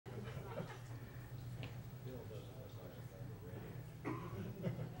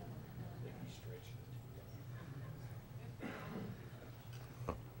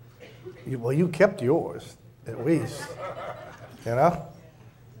Well, you kept yours, at least, you know?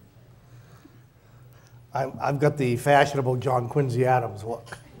 I've got the fashionable John Quincy Adams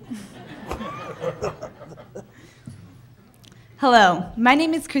look. Hello, my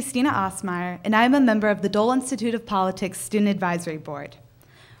name is Christina Osmeyer, and I am a member of the Dole Institute of Politics Student Advisory Board.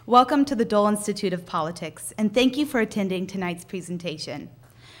 Welcome to the Dole Institute of Politics, and thank you for attending tonight's presentation.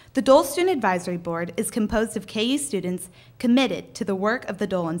 The Dole Student Advisory Board is composed of KU students committed to the work of the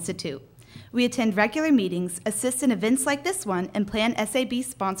Dole Institute. We attend regular meetings, assist in events like this one, and plan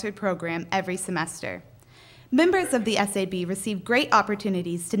SAB-sponsored program every semester. Members of the SAB receive great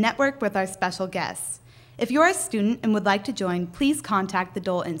opportunities to network with our special guests. If you're a student and would like to join, please contact the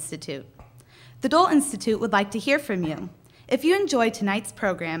Dole Institute. The Dole Institute would like to hear from you. If you enjoyed tonight's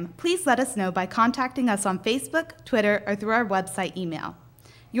program, please let us know by contacting us on Facebook, Twitter, or through our website email.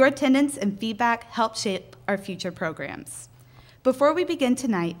 Your attendance and feedback help shape our future programs. Before we begin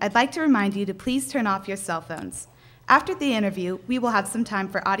tonight, I'd like to remind you to please turn off your cell phones. After the interview, we will have some time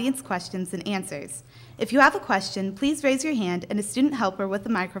for audience questions and answers. If you have a question, please raise your hand and a student helper with a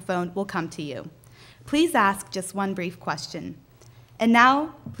microphone will come to you. Please ask just one brief question. And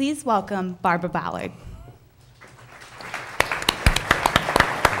now, please welcome Barbara Ballard.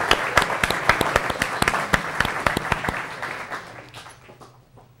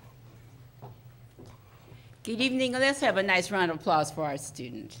 Good evening. Let's have a nice round of applause for our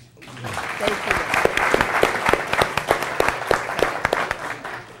student. Thank you.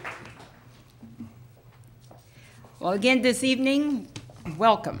 Well, again this evening,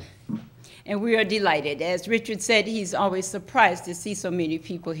 welcome. And we are delighted. As Richard said, he's always surprised to see so many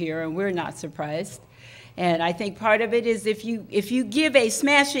people here, and we're not surprised. And I think part of it is if you give a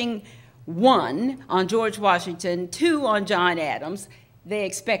smashing 1 on George Washington, 2 on John Adams, they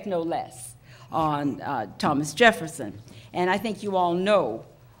expect no less on Thomas Jefferson. And I think you all know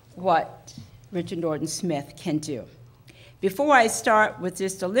what Richard Norton Smith can do. Before I start with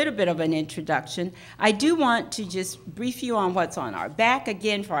just a little bit of an introduction, I do want to just brief you on what's on our back,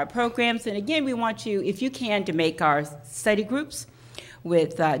 again, for our programs. And again, we want you, if you can, to make our study groups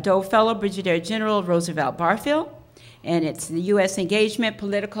with Dole Fellow, Brigadier General Roosevelt Barfield. And it's the U.S. Engagement,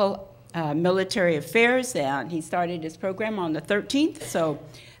 Political, Military Affairs. And he started his program on the 13th. So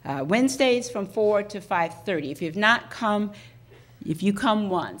Wednesdays from 4 to 5:30. If you've not come, if you come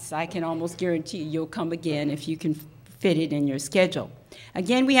once, I can almost guarantee you'll come again if you can fit it in your schedule.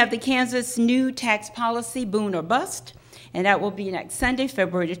 Again, we have the Kansas New Tax Policy, Boom or Bust, and that will be next Sunday,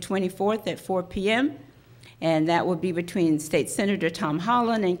 February 24th at 4 p.m., and that will be between State Senator Tom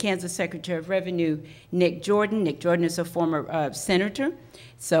Holland and Kansas Secretary of Revenue Nick Jordan. Nick Jordan is a former senator,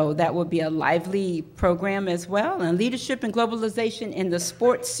 so that will be a lively program as well. And Leadership and Globalization in the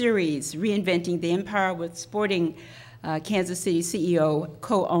Sports Series, Reinventing the Empire with Sporting Kansas City CEO,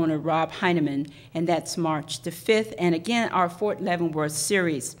 co-owner Rob Heineman, and that's March the 5th. And again, our Fort Leavenworth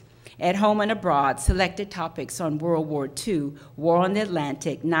series, At Home and Abroad, selected topics on World War II, War on the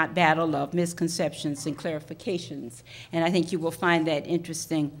Atlantic, Not Battle of Misconceptions and Clarifications. And I think you will find that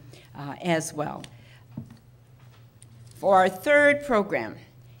interesting as well. For our third program,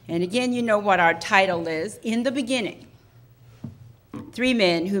 and again, you know what our title is, In the Beginning, 3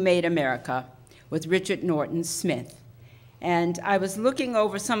 Men Who Made America, with Richard Norton Smith. And I was looking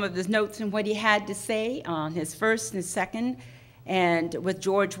over some of his notes and what he had to say on his first and second. And with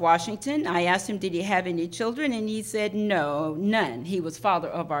George Washington, I asked him, did he have any children? And he said, no, none. He was father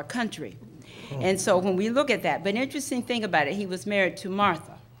of our country. And so when we look at that, but interesting thing about it, he was married to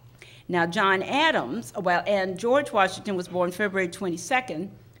Martha. Now, John Adams, well, and George Washington was born February 22nd,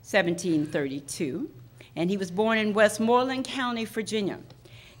 1732. And he was born in Westmoreland County, Virginia.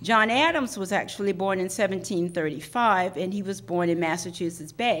 John Adams was actually born in 1735, and he was born in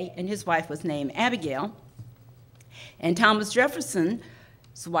Massachusetts Bay, and his wife was named Abigail. And Thomas Jefferson's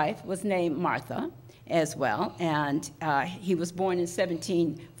wife was named Martha as well, and he was born in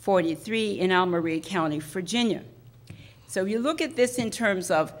 1743 in Albemarle County, Virginia. So you look at this in terms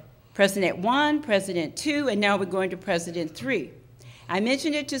of President 1, President 2, and now we're going to President 3. I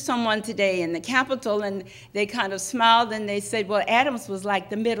mentioned it to someone today in the Capitol, and they kind of smiled, and they said, well, Adams was like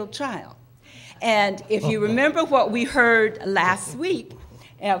the middle child. And if you remember what we heard last week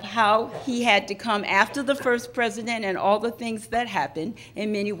of how he had to come after the first president and all the things that happened,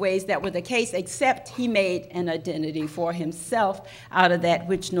 in many ways that were the case, except he made an identity for himself out of that,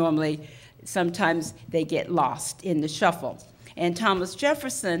 which normally sometimes they get lost in the shuffle. And Thomas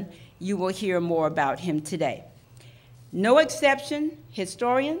Jefferson, you will hear more about him today. No exception,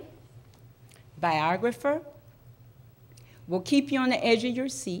 historian, biographer, will keep you on the edge of your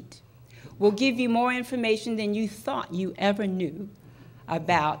seat, will give you more information than you thought you ever knew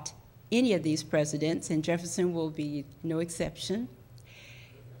about any of these presidents, and Jefferson will be no exception,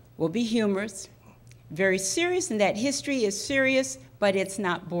 will be humorous, very serious, and that history is serious, but it's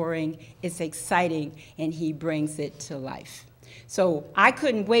not boring, it's exciting, and he brings it to life. So I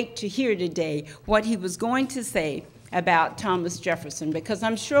couldn't wait to hear today what he was going to say about Thomas Jefferson, because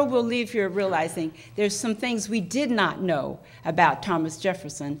I'm sure we'll leave here realizing there's some things we did not know about Thomas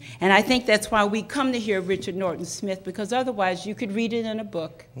Jefferson. And I think that's why we come to hear Richard Norton Smith, because otherwise you could read it in a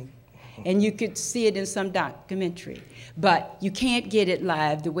book and you could see it in some documentary, but you can't get it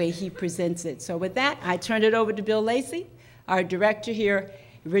live the way he presents it. So with that, I turn it over to Bill Lacey, our director here,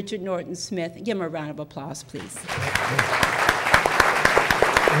 Richard Norton Smith. Give him a round of applause, please.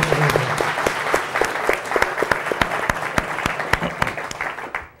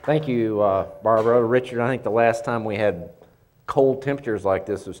 Thank you, Barbara. Richard, I think the last time we had cold temperatures like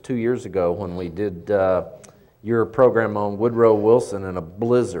this was 2 years ago when we did your program on Woodrow Wilson in a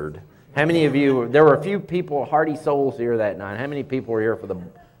blizzard. How many of you, there were a few people, hardy souls here that night. How many people were here for the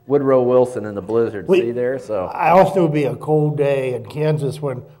Woodrow Wilson in the blizzard? See there? So I also knew it would be a cold day in Kansas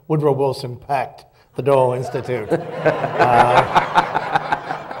when Woodrow Wilson packed the Dole Institute.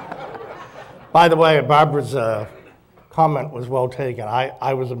 By the way, Barbara's comment was well taken.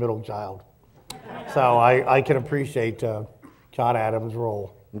 I was a middle child, so I can appreciate John Adams'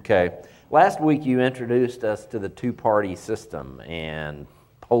 role. Okay. Last week you introduced us to the two-party system and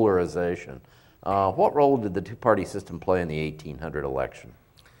polarization. What role did the two-party system play in the 1800 election?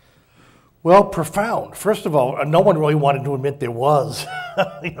 Well, profound. First of all, no one really wanted to admit there was,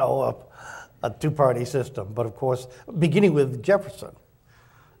 a two-party system. But of course, beginning with Jefferson,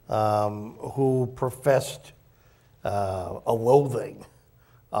 who professed a loathing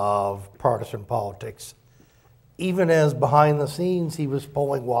of partisan politics, even as behind the scenes he was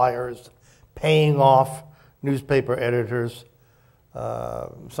pulling wires, paying off newspaper editors,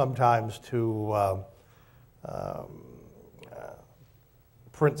 sometimes to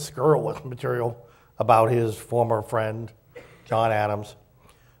print scurrilous material about his former friend, John Adams.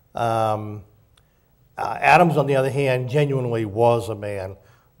 Adams, on the other hand, genuinely was a man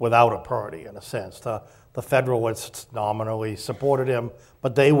without a party, in a sense. The Federalists nominally supported him,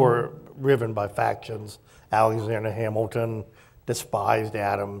 but they were driven by factions. Alexander Hamilton despised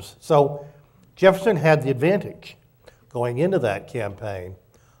Adams. So Jefferson had the advantage going into that campaign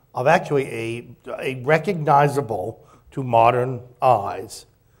of actually a recognizable, to modern eyes,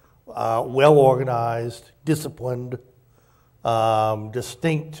 well-organized, disciplined,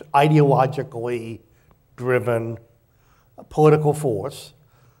 distinct, ideologically driven political force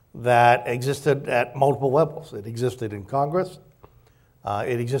that existed at multiple levels. It existed in Congress,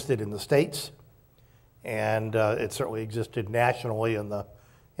 it existed in the states, and it certainly existed nationally in the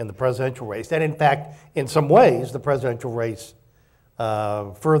presidential race. And in fact, in some ways, the presidential race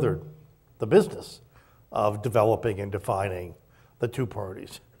furthered the business of developing and defining the two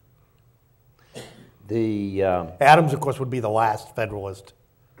parties. Adams, of course, would be the last Federalist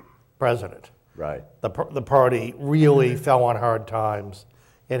president. Right. The party really fell on hard times.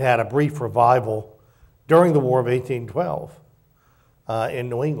 It had a brief revival during the War of 1812 in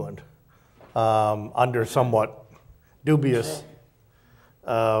New England under somewhat dubious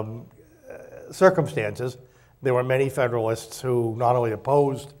circumstances. There were many Federalists who not only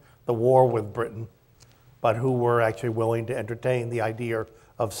opposed the war with Britain, but who were actually willing to entertain the idea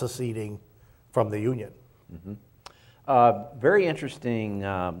of seceding from the Union. Mm-hmm. Very interesting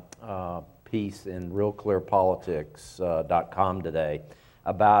piece in RealClearPolitics.com today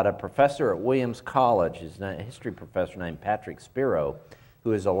about a professor at Williams College, a history professor named Patrick Spiro,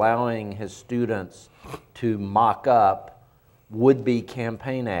 who is allowing his students to mock up would-be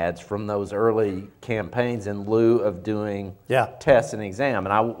campaign ads from those early campaigns in lieu of doing tests and exam.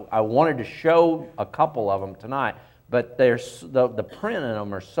 And I wanted to show a couple of them tonight, but the print in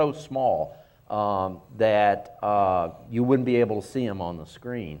them are so small that you wouldn't be able to see them on the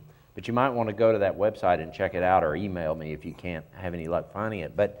screen. But you might want to go to that website and check it out, or email me if you can't have any luck finding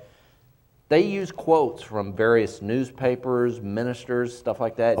it. But they use quotes from various newspapers, ministers, stuff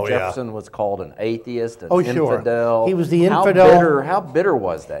like that. Jefferson was called an atheist, an infidel. Sure. He was the infidel. How bitter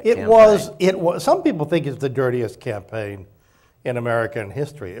was that campaign? It was. Some people think it's the dirtiest campaign in American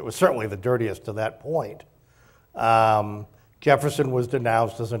history. It was certainly the dirtiest to that point. Jefferson was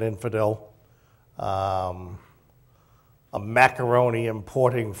denounced as an infidel, a macaroni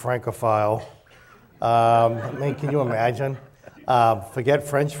importing Francophile. Can you imagine? Forget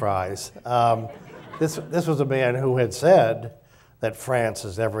French fries. This was a man who had said that France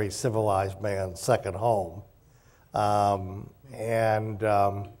is every civilized man's second home, and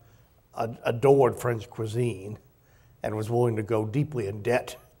adored French cuisine, and was willing to go deeply in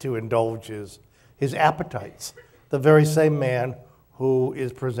debt to indulge his appetites. The very same man who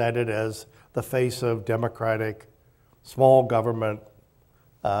is presented as the face of democratic, small government,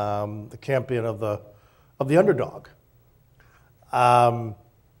 the champion of the underdog.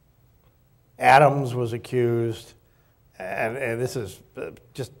 Adams was accused, and this is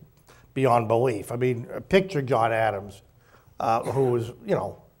just beyond belief. I mean, picture John Adams, who was,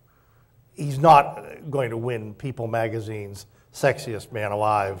 he's not going to win People magazine's Sexiest Man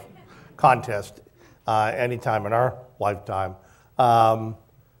Alive contest anytime in our lifetime.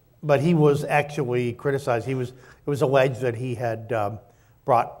 But he was actually criticized. It was alleged that he had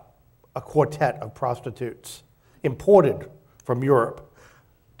brought a quartet of prostitutes imported from Europe.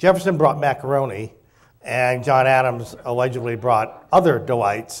 Jefferson brought macaroni, and John Adams allegedly brought other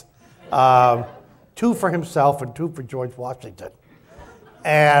delights, 2 for himself and 2 for George Washington.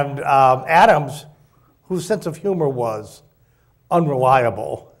 And Adams, whose sense of humor was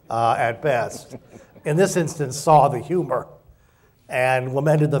unreliable at best, in this instance saw the humor and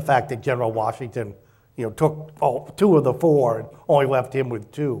lamented the fact that General Washington, took 2 of the 4 and only left him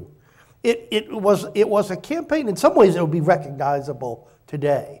with 2. It was a campaign. In some ways, it would be recognizable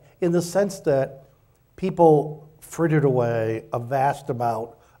today in the sense that people frittered away a vast amount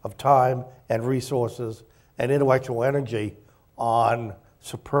of time and resources and intellectual energy on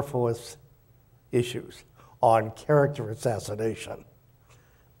superfluous issues, on character assassination.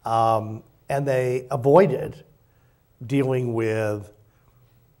 And they avoided dealing with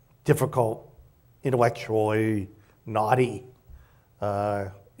difficult, intellectually naughty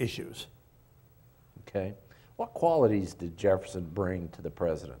issues. Okay. What qualities did Jefferson bring to the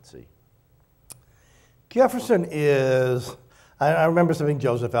presidency? Jefferson is, I remember something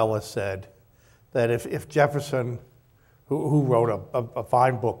Joseph Ellis said, that if Jefferson, who wrote a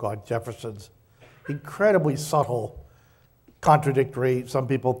fine book on Jefferson's incredibly subtle, contradictory, some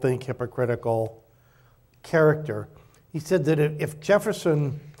people think hypocritical character, he said that if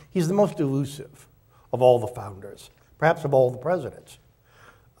Jefferson, he's the most elusive of all the founders, perhaps of all the presidents.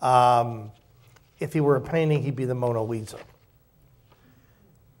 If he were a painting, he'd be the Mona Lisa.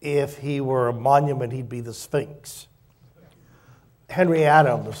 If he were a monument, he'd be the Sphinx. Henry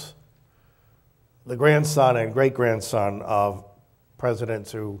Adams, the grandson and great-grandson of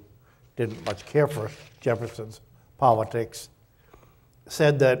presidents who didn't much care for Jefferson's politics,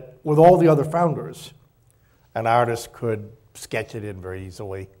 said that with all the other founders, an artist could sketch it in very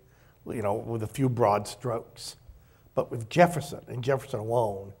easily, with a few broad strokes. But with Jefferson, and Jefferson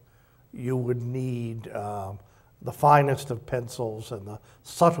alone, you would need the finest of pencils and the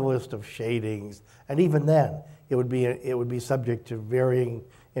subtlest of shadings, and even then, it would be subject to varying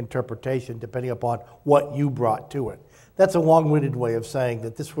interpretation depending upon what you brought to it. That's a long-winded way of saying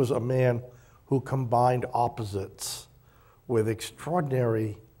that this was a man who combined opposites with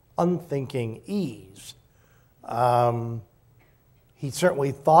extraordinary, unthinking ease. He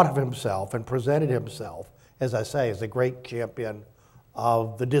certainly thought of himself and presented himself, as I say, as a great champion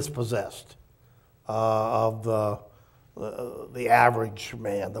of the dispossessed, of the average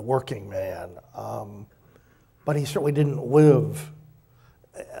man, the working man. But he certainly didn't live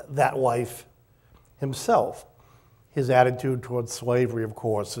that life himself. His attitude towards slavery, of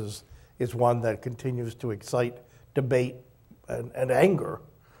course, is one that continues to excite debate and anger.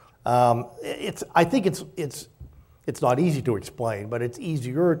 I think it's not easy to explain, but it's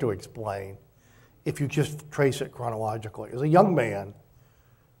easier to explain if you just trace it chronologically. As a young man,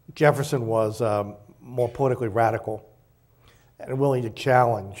 Jefferson was more politically radical and willing to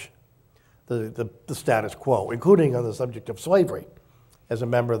challenge the status quo, including on the subject of slavery. As a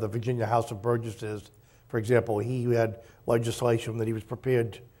member of the Virginia House of Burgesses, for example, he had legislation that he was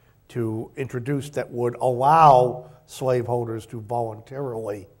prepared to introduce that would allow slaveholders to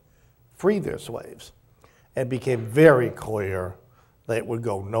voluntarily free their slaves. It became very clear that it would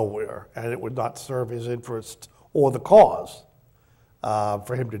go nowhere and it would not serve his interests or the cause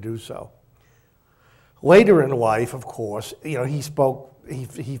for him to do so. Later in life, of course,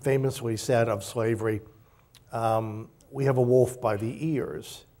 he famously said of slavery, we have a wolf by the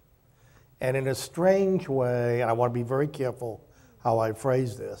ears. And in a strange way, and I want to be very careful how I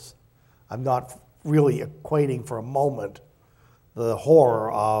phrase this, I'm not really equating for a moment the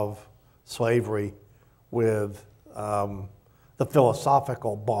horror of slavery with the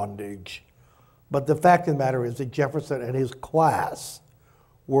philosophical bondage. But the fact of the matter is that Jefferson and his class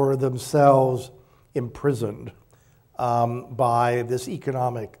were themselves imprisoned by this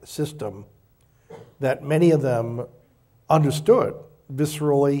economic system that many of them understood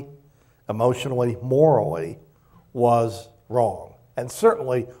viscerally, emotionally, morally was wrong, and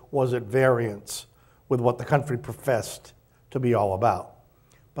certainly was at variance with what the country professed to be all about.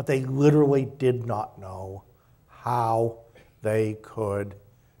 but they literally did not know how they could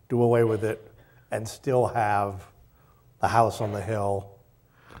do away with it and still have the house on the hill,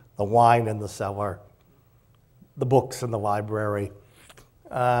 the wine in the cellar, the books in the library.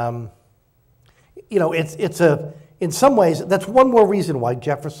 In some ways, that's one more reason why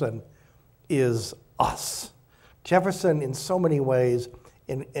Jefferson is us. Jefferson, in so many ways,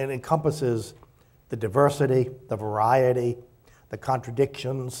 encompasses the diversity, the variety, the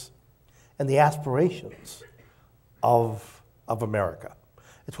contradictions, and the aspirations of America.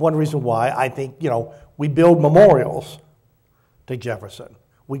 It's one reason why I think, we build memorials to Jefferson.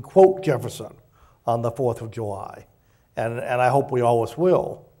 We quote Jefferson on the 4th of July, and I hope we always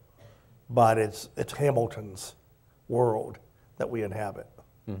will, but it's Hamilton's world that we inhabit.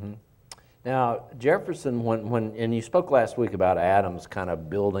 Mm-hmm. Now, Jefferson, and you spoke last week about Adams kind of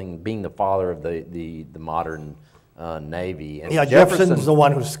being the father of the modern Navy. And Jefferson's the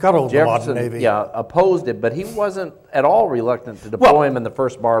one who scuttled the modern Navy. Yeah, opposed it, but he wasn't at all reluctant to deploy him in the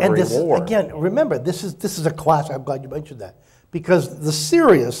First Barbary War. Again, remember, this is a classic. I'm glad you mentioned that, because the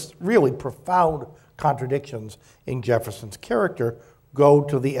serious, really profound contradictions in Jefferson's character go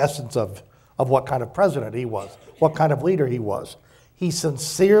to the essence of what kind of president he was, what kind of leader he was. He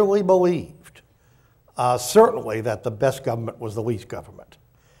sincerely believed, certainly, that the best government was the least government.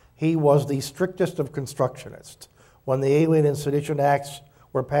 He was the strictest of constructionists. When the Alien and Sedition Acts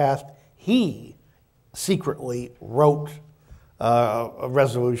were passed, he secretly wrote a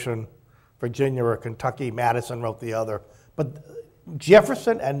resolution. Virginia or Kentucky, Madison wrote the other. But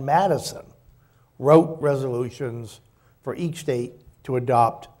Jefferson and Madison wrote resolutions for each state to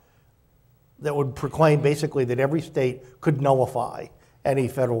adopt that would proclaim basically that every state could nullify any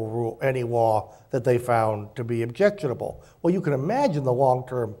federal rule, any law that they found to be objectionable. Well, you can imagine the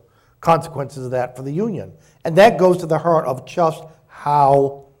long-term consequences of that for the Union. And that goes to the heart of just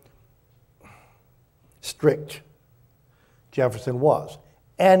how strict Jefferson was.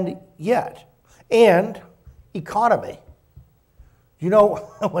 And economy.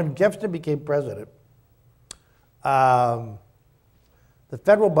 When Jefferson became president, the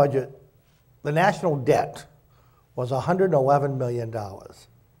federal budget, the national debt was $111 million.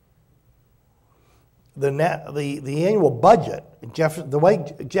 The annual budget, the way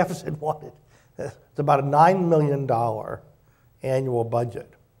Jefferson wanted, it's about a $9 million annual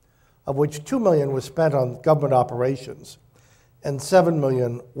budget, of which $2 million was spent on government operations, and $7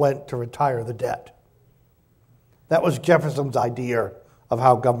 million went to retire the debt. That was Jefferson's idea of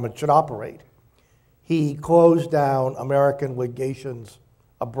how government should operate. He closed down American legations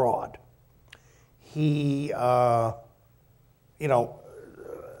abroad. He,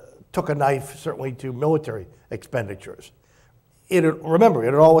 took a knife, certainly, to military expenditures. Remember, it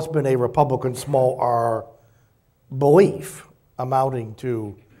had always been a Republican small r belief amounting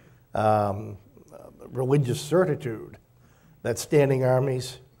to religious certitude that standing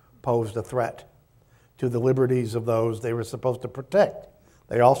armies posed a threat to the liberties of those they were supposed to protect.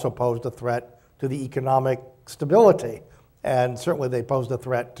 They also posed a threat to the economic stability, and certainly they posed a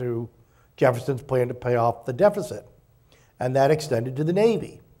threat to Jefferson's plan to pay off the deficit, and that extended to the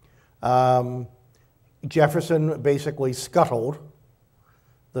Navy. Jefferson basically scuttled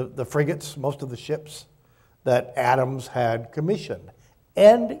the frigates, most of the ships that Adams had commissioned.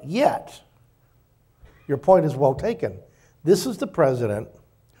 And yet, your point is well taken, this is the president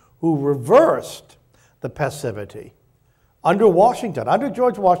who reversed the passivity. Under Washington, under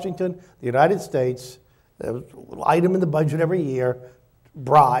George Washington, the United States, there was a little item in the budget every year,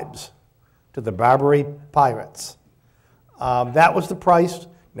 bribes to the Barbary pirates. That was the price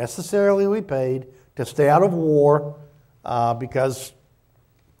necessarily we paid to stay out of war, because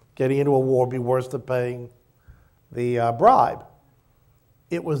getting into a war would be worse than paying the bribe.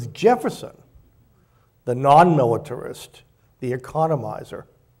 It was Jefferson, the non-militarist, the economizer,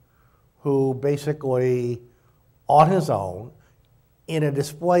 who basically, on his own, in a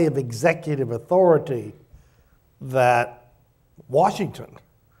display of executive authority that Washington,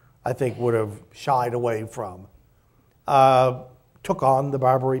 I think, would have shied away from, took on the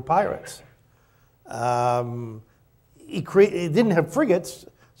Barbary pirates. He didn't have frigates,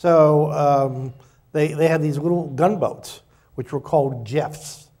 so they had these little gunboats, which were called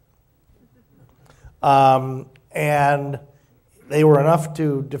Jeffs. And they were enough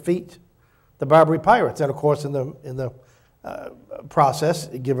to defeat the Barbary pirates. And of course, in the process,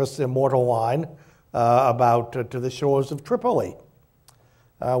 give us the immortal line about to the shores of Tripoli.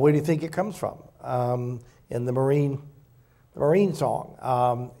 Where do you think it comes from? In the Marine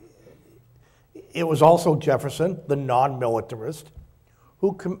song. It was also Jefferson, the non-militarist,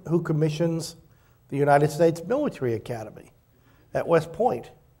 who commissions the United States Military Academy at West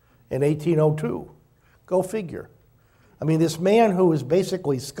Point in 1802. Go figure. I mean, this man who is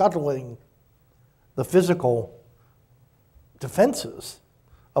basically scuttling the physical defenses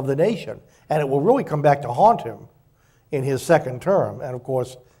of the nation, and it will really come back to haunt him in his second term, and of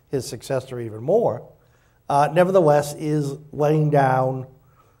course his successor even more, nevertheless is laying down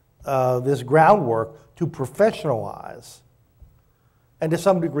this groundwork to professionalize and to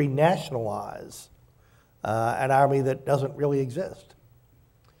some degree nationalize an army that doesn't really exist.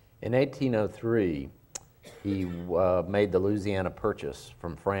 In 1803, he made the Louisiana Purchase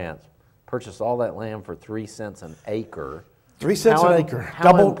from France, purchased all that land for 3 cents an acre. 3 cents an acre.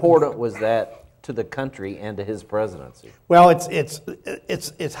 How important was that to the country and to his presidency? Well,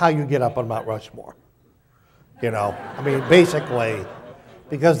 it's how you get up on Mount Rushmore. You know, I mean, basically,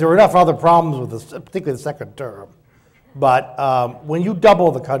 because there were enough other problems with this, particularly the second term. But when you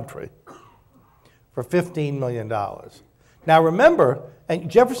double the country for $15 million. Now remember, and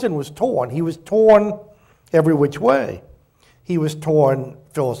Jefferson was torn. He was torn every which way. He was torn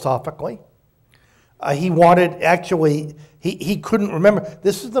philosophically. He wanted, actually, he couldn't remember.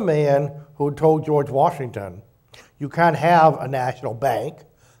 This is the man who told George Washington, you can't have a national bank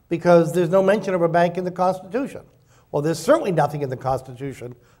because there's no mention of a bank in the Constitution. Well, there's certainly nothing in the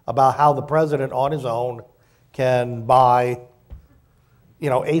Constitution about how the president on his own can buy,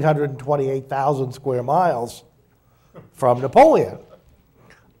 828,000 square miles from Napoleon.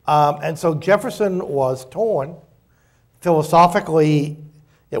 And so Jefferson was torn. Philosophically,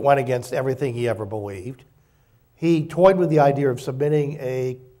 it went against everything he ever believed. He toyed with the idea of submitting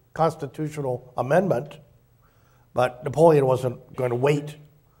a constitutional amendment, but Napoleon wasn't going to wait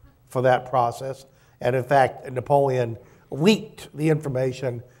for that process. And in fact, Napoleon leaked the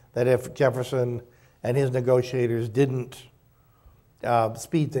information that if Jefferson and his negotiators didn't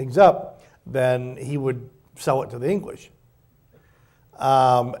speed things up, then he would sell it to the English.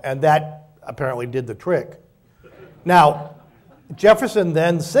 And that apparently did the trick. Now, Jefferson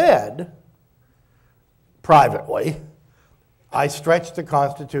then said, privately, I stretched the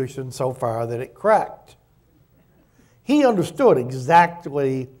Constitution so far that it cracked. He understood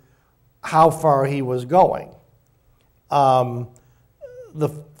exactly how far he was going. The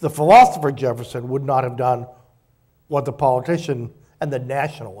philosopher Jefferson would not have done what the politician and the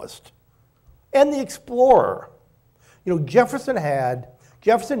nationalist and the explorer.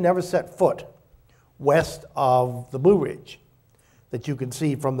 Jefferson never set foot west of the Blue Ridge that you can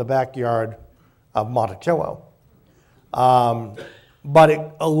see from the backyard of Monticello. But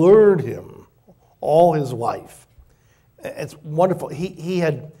it allured him all his life. It's wonderful. He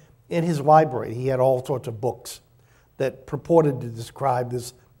had, in his library, he had all sorts of books that purported to describe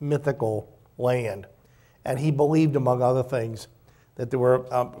this mythical land. And he believed, among other things, that there were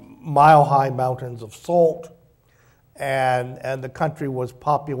mile-high mountains of salt, and the country was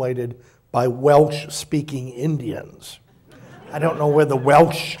populated by Welsh-speaking Indians. I don't know where the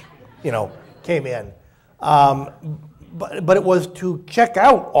Welsh, came in. But it was to check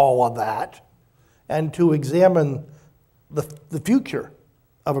out all of that and to examine the future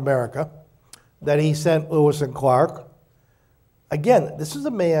of America that he sent Lewis and Clark. Again, this is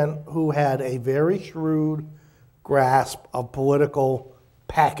a man who had a very shrewd grasp of political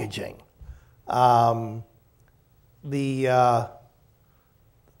packaging. The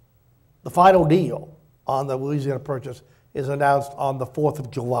final deal on the Louisiana Purchase is announced on the 4th of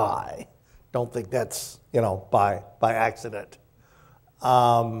July. Don't think that's, by accident.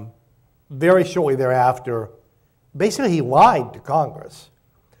 Very shortly thereafter, basically he lied to Congress.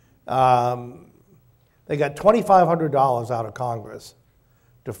 They got $2,500 out of Congress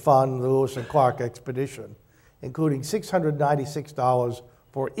to fund the Lewis and Clark expedition, including $696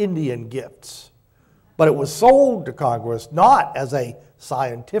 for Indian gifts. But it was sold to Congress not as a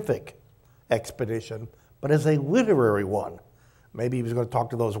scientific expedition, but as a literary one. Maybe he was going to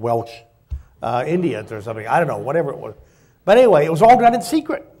talk to those Welsh Indians or something. I don't know, whatever it was. But anyway, it was all done in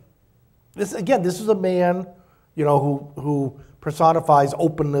secret. This is a man, who personifies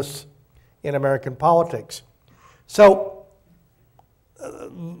openness in American politics. So,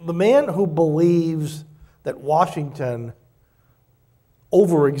 the man who believes that Washington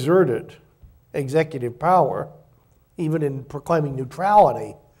overexerted executive power, even in proclaiming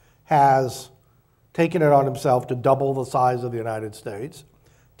neutrality, has taken it on himself to double the size of the United States,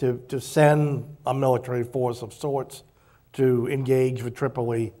 to send a military force of sorts to engage with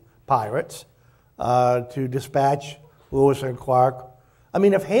Tripoli pirates, to dispatch Lewis and Clark. I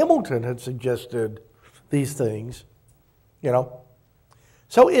mean, if Hamilton had suggested these things,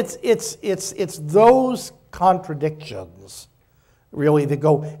 So it's those contradictions really that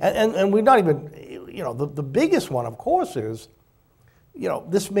go, and we're not even, the biggest one, of course, is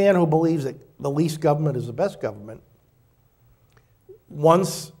this man who believes that the least government is the best government,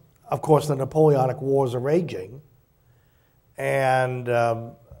 once, of course, the Napoleonic Wars are raging, and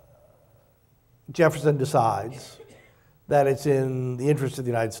Jefferson decides that it's in the interest of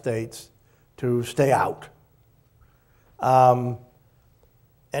the United States to stay out.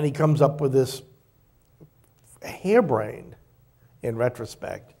 And he comes up with this harebrained, in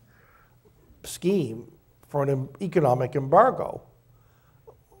retrospect, scheme for an economic embargo,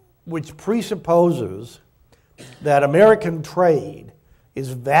 which presupposes that American trade is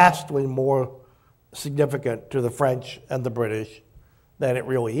vastly more significant to the French and the British than it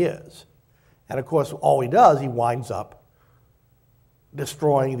really is. And of course, all he does, he winds up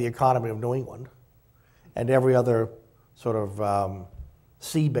destroying the economy of New England and every other sort of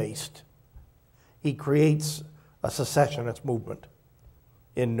sea-based. He creates a secessionist movement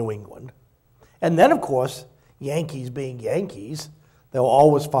in New England. And then, of course, Yankees being Yankees, they'll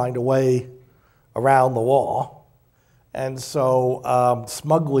always find a way around the law. And so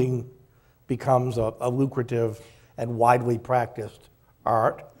smuggling becomes a lucrative and widely practiced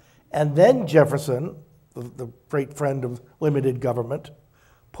art. And then Jefferson, the great friend of limited government,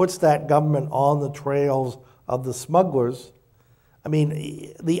 puts that government on the trails of the smugglers. I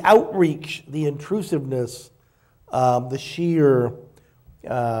mean, the outreach, the intrusiveness, the sheer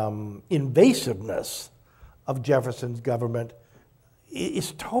invasiveness of Jefferson's government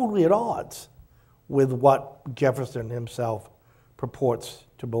is totally at odds with what Jefferson himself purports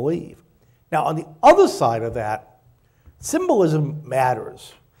to believe. Now, on the other side of that, symbolism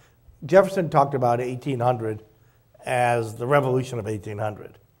matters. Jefferson talked about 1800 as the revolution of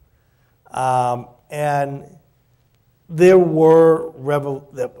 1800. And there were,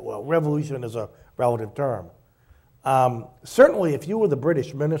 revolution is a relative term. Certainly, if you were the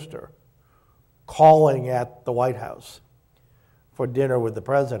British minister calling at the White House for dinner with the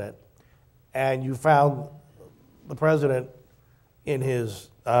president, and you found the president in his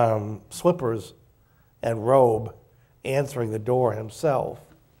slippers and robe answering the door himself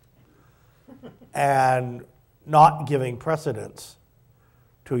and not giving precedence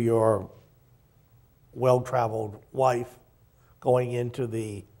to your well-traveled wife going into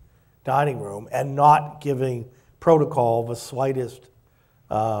the dining room and not giving protocol the slightest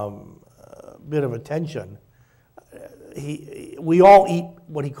bit of attention. We all eat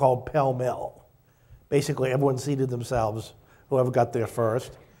what he called pell-mell. Basically, everyone seated themselves, whoever got there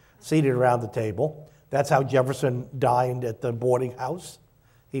first, seated around the table. That's how Jefferson dined at the boarding house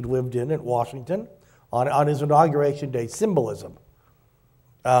he'd lived in at Washington on his inauguration day. Symbolism.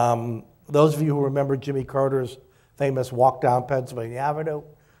 Those of you who remember Jimmy Carter's famous walk down Pennsylvania Avenue,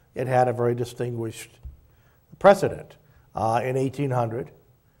 it had a very distinguished precedent. In 1800,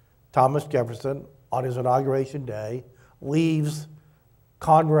 Thomas Jefferson, on his inauguration day, leaves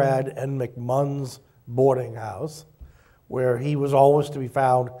Conrad and McMunn's boarding house, where he was always to be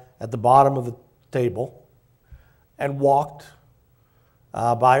found at the bottom of the table, and walked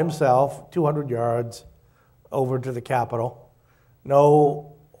by himself 200 yards over to the Capitol.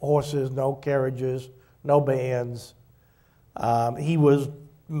 No horses, no carriages, no bands. He was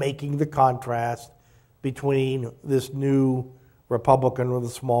making the contrast between this new Republican with a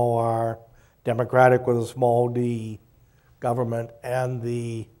small r, Democratic with a small d government, and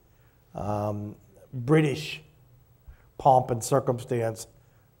the British pomp and circumstance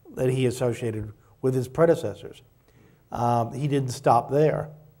that he associated with his predecessors. He didn't stop there.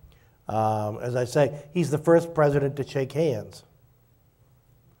 As I say, he's the first president to shake hands.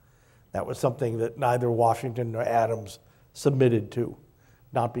 That was something that neither Washington nor Adams submitted to,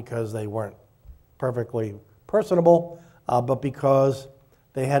 not because they weren't perfectly personable, but because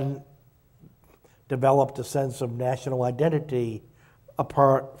they hadn't developed a sense of national identity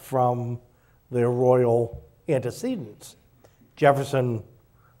apart from their royal antecedents. Jefferson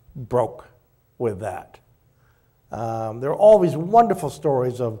broke with that. There are all these wonderful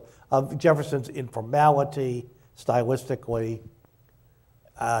stories of Jefferson's informality, stylistically,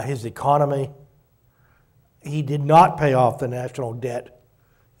 his economy. He did not pay off the national debt,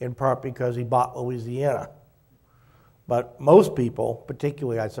 in part because he bought Louisiana. But most people,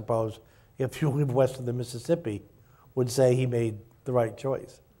 particularly, I suppose, if you live west of the Mississippi, would say he made the right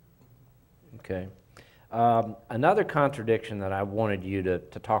choice. Okay. Another contradiction that I wanted you to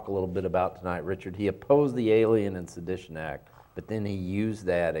talk a little bit about tonight, Richard, he opposed the Alien and Sedition Act, but then he used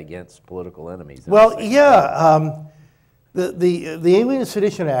that against political enemies. Well, yeah. The Alien and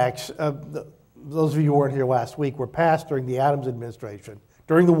Sedition Acts, those of you who weren't here last week, were passed during the Adams administration,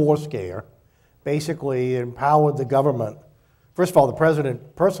 during the war scare, basically empowered the government, first of all, the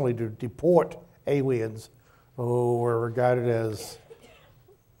president personally, to deport aliens who were regarded as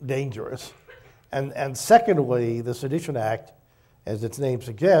dangerous. And secondly, the Sedition Act, as its name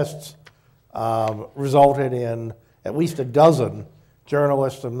suggests, resulted in at least a dozen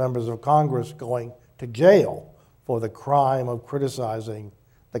journalists and members of Congress going to jail for the crime of criticizing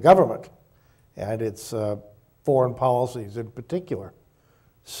the government and its foreign policies in particular.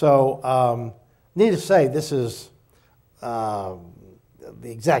 So, needless to say, this is the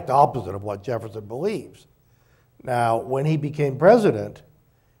exact opposite of what Jefferson believes. Now, when he became president,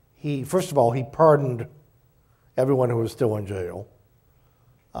 first of all, he pardoned everyone who was still in jail,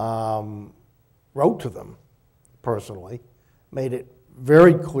 wrote to them personally, made it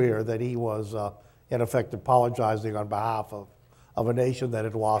very clear that he was, in effect, apologizing on behalf of a nation that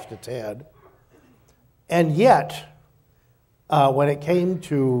had lost its head. And yet, when it came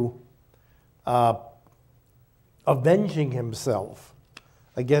to avenging himself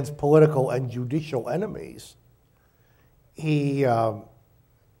against political and judicial enemies, he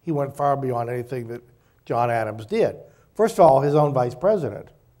went far beyond anything that John Adams did. First of all, his own vice president,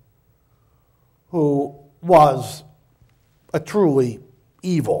 who was a truly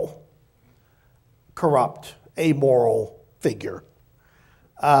evil, corrupt, amoral figure.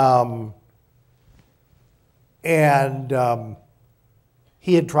 He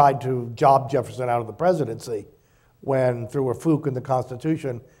had tried to job Jefferson out of the presidency when, through a fluke in the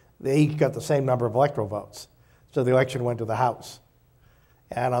Constitution, they each got the same number of electoral votes. So the election went to the House.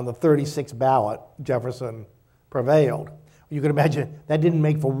 And on the 36th ballot, Jefferson prevailed. You can imagine that didn't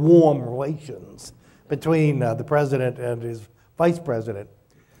make for warm relations between the president and his vice president.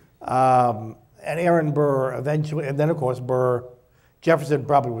 And Aaron Burr eventually, and then of course Jefferson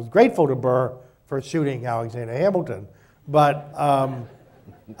probably was grateful to Burr for shooting Alexander Hamilton. But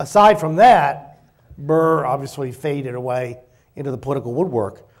aside from that, Burr obviously faded away into the political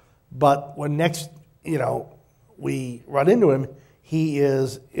woodwork. But when next, we run into him, he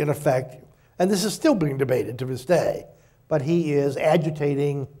is, in effect, and this is still being debated to this day, but he is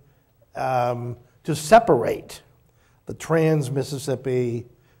agitating to separate the trans-Mississippi,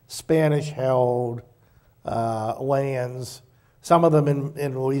 Spanish-held lands, some of them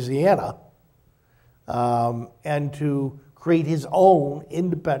in Louisiana, and to create his own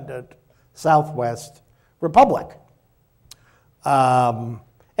independent Southwest Republic.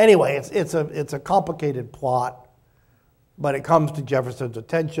 Anyway, it's a complicated plot, but it comes to Jefferson's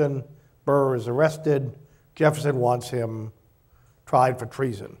attention. Burr is arrested. Jefferson wants him tried for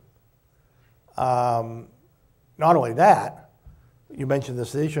treason. Not only that, you mentioned the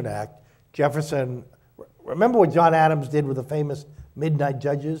Sedition Act. Jefferson, remember what John Adams did with the famous midnight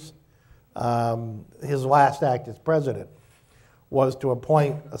judges? His last act as president was to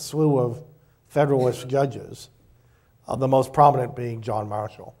appoint a slew of Federalist judges, the most prominent being John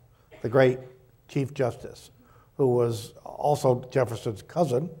Marshall, the great Chief Justice, who was also Jefferson's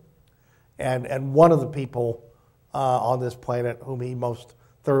cousin and one of the people on this planet whom he most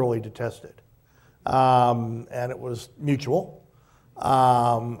thoroughly detested. And it was mutual.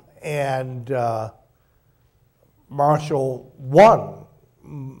 Marshall won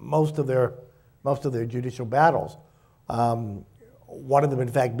most of their judicial battles. One of them, in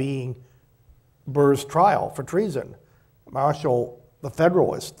fact, being Burr's trial for treason. Marshall, the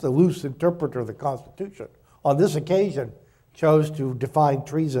Federalist, the loose interpreter of the Constitution, on this occasion chose to define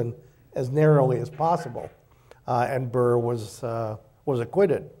treason as narrowly as possible, and Burr was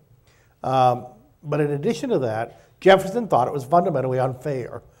acquitted. But in addition to that, Jefferson thought it was fundamentally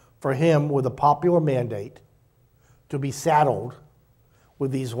unfair for him, with a popular mandate, to be saddled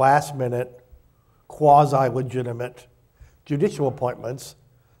with these last-minute, quasi-legitimate judicial appointments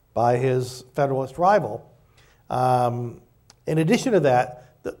by his Federalist rival. In addition to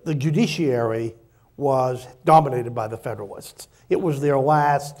that, the judiciary was dominated by the Federalists. It was their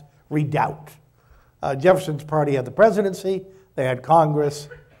last redoubt. Jefferson's party had the presidency, they had Congress,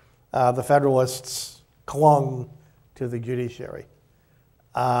 the Federalists clung to the judiciary.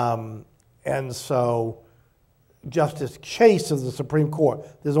 And so Justice Chase of the Supreme Court,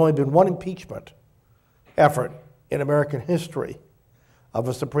 there's only been one impeachment effort in American history of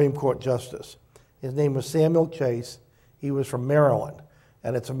a Supreme Court justice. His name was Samuel Chase. He was from Maryland.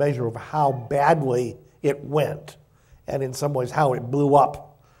 And it's a measure of how badly it went, and in some ways how it blew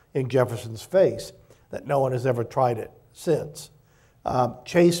up in Jefferson's face, that no one has ever tried it since.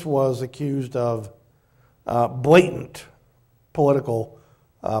 Chase was accused of blatant political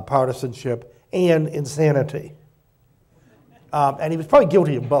partisanship and insanity. And he was probably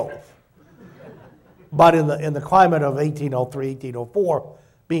guilty of both. But in the climate of 1803, 1804,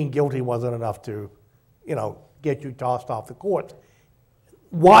 being guilty wasn't enough to, get you tossed off the court.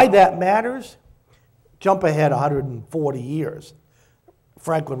 Why that matters? Jump ahead 140 years.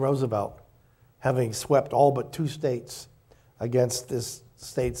 Franklin Roosevelt, having swept all but 2 states against this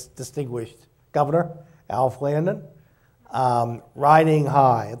state's distinguished governor, Alf Landon, riding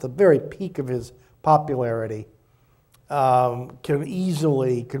high at the very peak of his popularity, can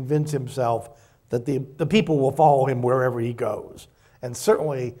easily convince himself that the people will follow him wherever he goes. And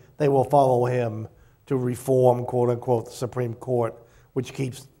certainly they will follow him to reform, quote unquote, the Supreme Court, which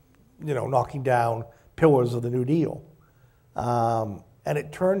keeps, knocking down pillars of the New Deal. And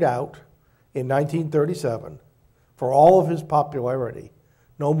it turned out in 1937, for all of his popularity,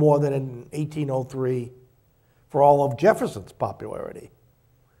 no more than in 1803, for all of Jefferson's popularity,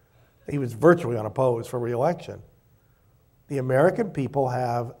 he was virtually unopposed for re-election. The American people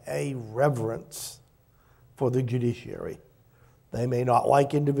have a reverence for the judiciary. They may not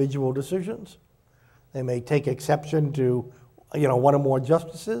like individual decisions. They may take exception to, one or more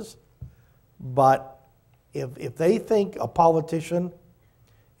justices. But if they think a politician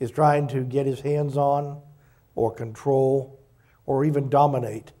is trying to get his hands on or control or even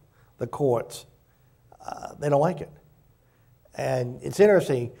dominate the courts, they don't like it. And it's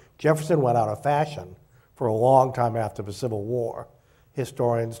interesting, Jefferson went out of fashion for a long time after the Civil War.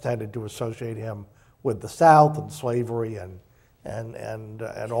 Historians tended to associate him with the South and slavery and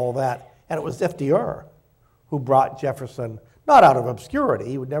all that. And it was FDR who brought Jefferson, not out of obscurity,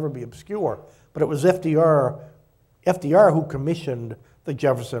 he would never be obscure, but it was FDR who commissioned the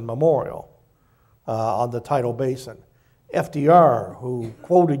Jefferson Memorial on the Tidal Basin. FDR who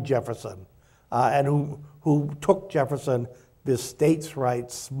quoted Jefferson and who took Jefferson, this states'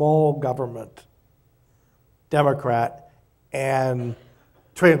 rights, small government Democrat, and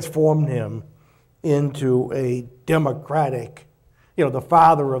transformed him into a democratic, the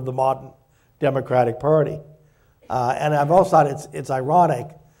father of the modern Democratic Party. And I've also thought it's ironic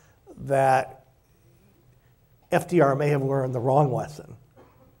that FDR may have learned the wrong lesson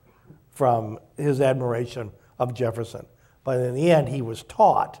from his admiration of Jefferson. But in the end, he was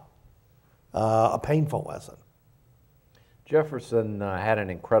taught a painful lesson. Jefferson had an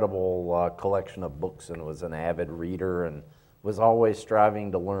incredible collection of books and was an avid reader and was always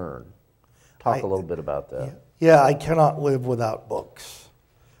striving to learn. Talk a little bit about that. Yeah, I cannot live without books,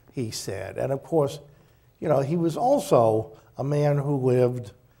 he said. And of course, he was also a man who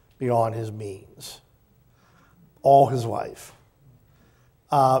lived beyond his means all his life.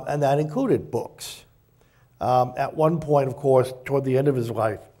 And that included books. At one point, of course, toward the end of his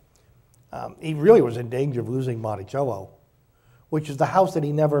life, he really was in danger of losing Monticello, which is the house that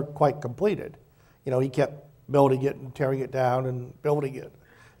he never quite completed. He kept building it and tearing it down and building it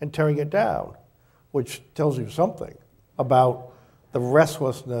and tearing it down, which tells you something about the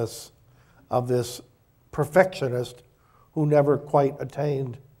restlessness of this perfectionist who never quite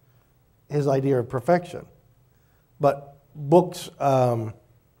attained his idea of perfection. But books,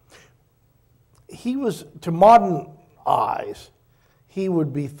 he was, to modern eyes, he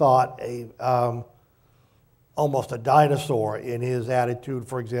would be thought almost a dinosaur in his attitude,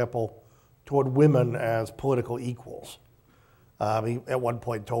 for example, toward women as political equals. He at one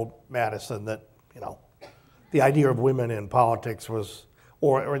point told Madison that, the idea of women in politics was,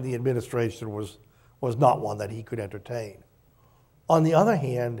 or in the administration was not one that he could entertain. On the other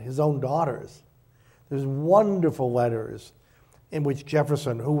hand, his own daughters, there's wonderful letters in which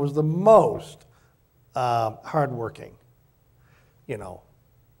Jefferson, who was the most hardworking,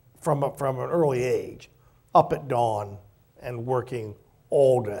 from an early age, up at dawn and working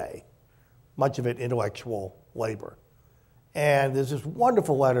all day, much of it intellectual labor. And there's just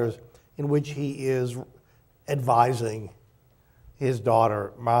wonderful letters in which he is advising his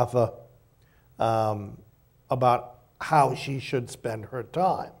daughter, Martha, about how she should spend her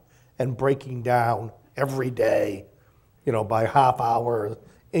time and breaking down every day, by half-hour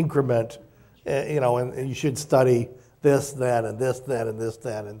increment, and you should study this, then, and this, then, and this,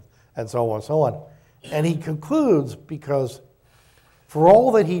 then, and so on and so on. And he concludes, because for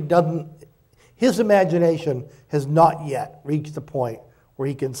all that he doesn't, his imagination has not yet reached the point where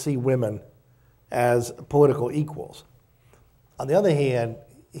he can see women as political equals. On the other hand,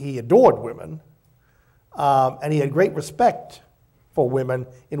 he adored women, and he had great respect for women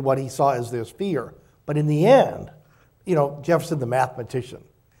in what he saw as their sphere. But in the end, Jefferson, the mathematician,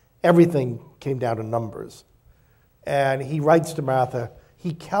 everything came down to numbers. And he writes to Martha,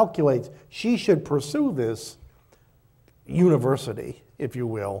 he calculates she should pursue this university, if you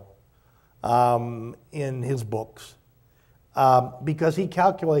will, in his books, because he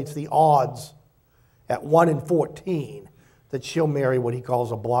calculates the odds at 1 in 14 that she'll marry what he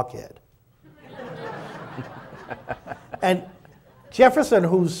calls a blockhead. And Jefferson,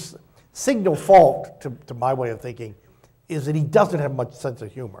 whose signal fault, to my way of thinking, is that he doesn't have much sense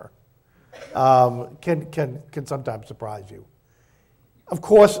of humor. Can sometimes surprise you. Of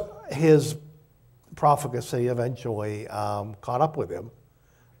course, his profligacy eventually caught up with him.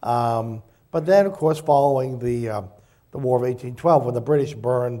 But then, of course, following the War of 1812, when the British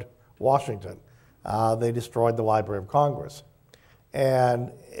burned Washington, they destroyed the Library of Congress.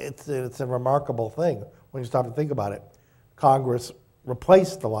 And it's a remarkable thing when you stop to think about it. Congress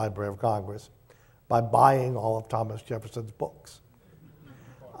replaced the Library of Congress by buying all of Thomas Jefferson's books.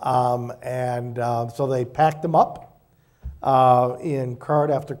 So they packed them up in cart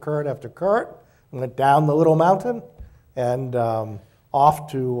after cart after cart, went down the little mountain and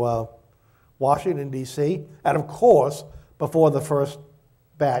off to Washington, D.C. And of course, before the first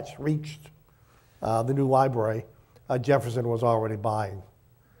batch reached the new library, Jefferson was already buying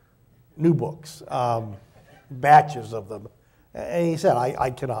new books, batches of them. And he said,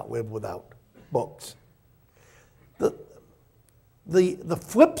 I cannot live without books. The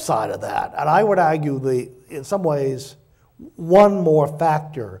flip side of that, and I would argue in some ways, one more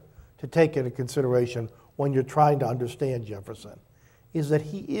factor to take into consideration when you're trying to understand Jefferson, is that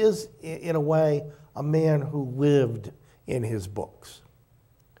he is, in a way, a man who lived in his books.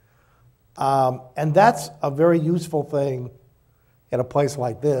 And that's a very useful thing in a place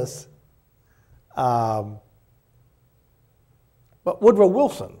like this. But Woodrow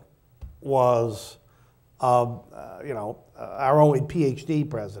Wilson was, our only PhD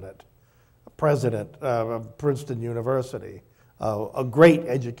president of Princeton University, a great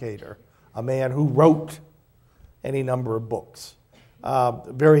educator, a man who wrote any number of books,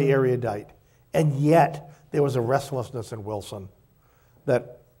 very erudite. And yet there was a restlessness in Wilson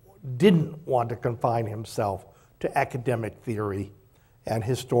that didn't want to confine himself to academic theory and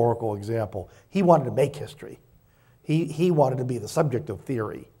historical example. He wanted to make history. He wanted to be the subject of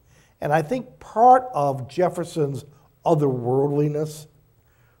theory. And I think part of Jefferson's otherworldliness,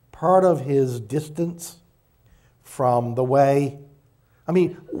 part of his distance from the way,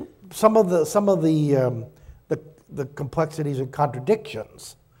 some of the complexities and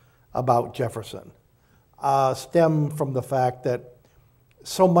contradictions about Jefferson stem from the fact that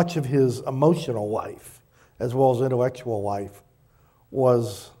so much of his emotional life, as well as intellectual life,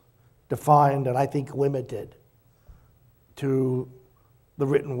 was defined and I think limited to the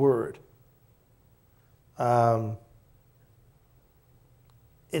written word.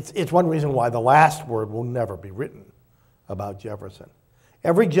 It's one reason why the last word will never be written about Jefferson.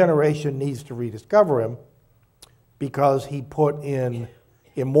 Every generation needs to rediscover him because he put in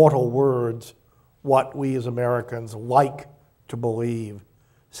immortal words what we as Americans like to believe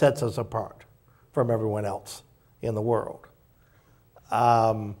sets us apart from everyone else in the world.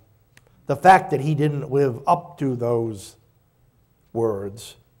 The fact that he didn't live up to those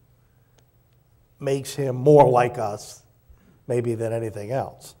words makes him more like us, maybe, than anything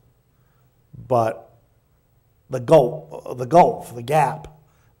else. But the gulf, the gap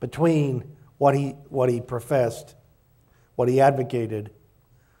between what he professed, what he advocated,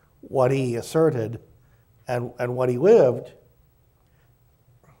 what he asserted, and what he lived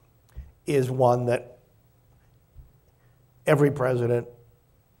is one that every president,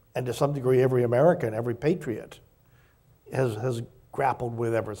 and to some degree every American, every patriot, has grappled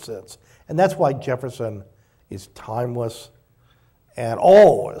with ever since. And that's why Jefferson is timeless and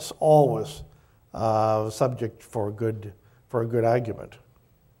always subject for a good argument.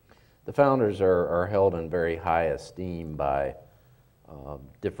 The founders are held in very high esteem by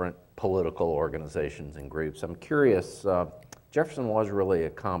different political organizations and groups. I'm curious, Jefferson was really a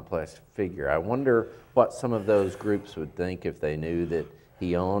complex figure. I wonder what some of those groups would think if they knew that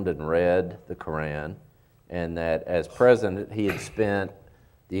he owned and read the Quran, and that as president he had spent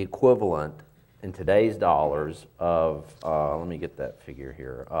the equivalent in today's dollars of, let me get that figure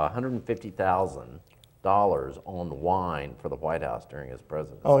here, $150,000 on wine for the White House during his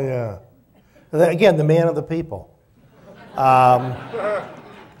presidency. Oh yeah. Again, the man of the people. The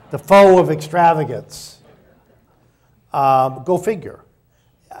foe of extravagance. Go figure.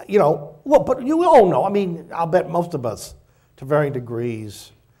 But you all know, I'll bet most of us, to varying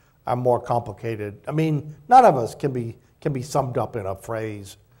degrees, are more complicated. None of us can be summed up in a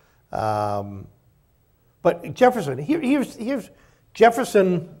phrase. But Jefferson, here's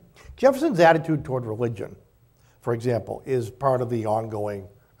Jefferson's attitude toward religion, for example, is part of the ongoing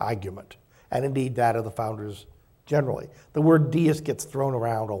argument, and indeed that of the founders generally. The word deist gets thrown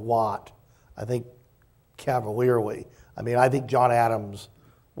around a lot, I think cavalierly. I think John Adams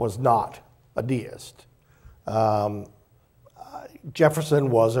was not a deist.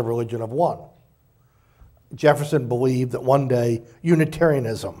 Jefferson was a religion of one. Jefferson believed that one day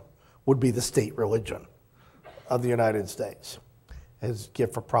Unitarianism would be the state religion of the United States. His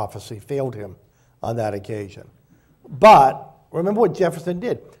gift for prophecy failed him on that occasion. But remember what Jefferson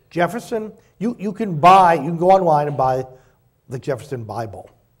did. Jefferson, you can go online and buy the Jefferson Bible.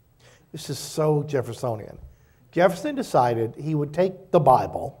 This is so Jeffersonian. Jefferson decided he would take the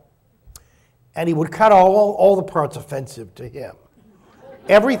Bible and he would cut all the parts offensive to him.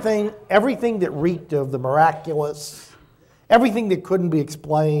 Everything that reeked of the miraculous, everything that couldn't be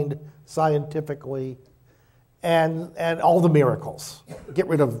explained scientifically, and all the miracles. Get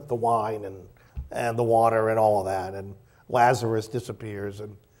rid of the wine and the water and all of that, and Lazarus disappears.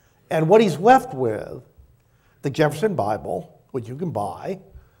 And what he's left with, the Jefferson Bible, which you can buy,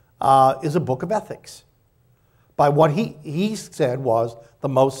 is a book of ethics by what he said was the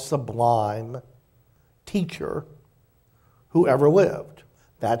most sublime teacher who ever lived.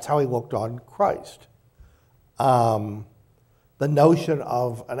 That's how he looked on Christ. The notion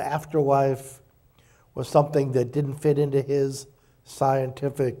of an afterlife was something that didn't fit into his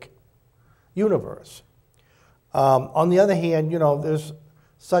scientific universe. On the other hand, there's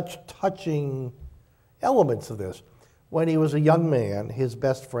such touching elements of this. When he was a young man, his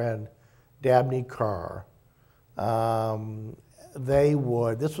best friend, Dabney Carr, this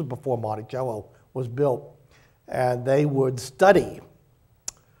was before Monticello was built, and they would study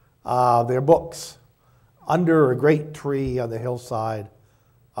their books under a great tree on the hillside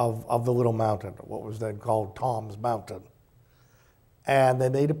of the little mountain, what was then called Tom's Mountain. And they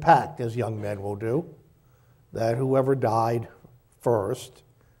made a pact, as young men will do, that whoever died first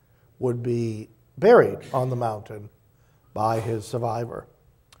would be buried on the mountain by his survivor.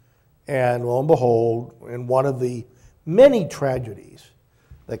 And lo and behold, in one of the many tragedies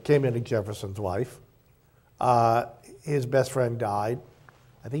that came into Jefferson's life, his best friend died.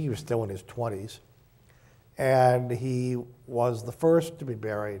 I think he was still in his 20s. And he was the first to be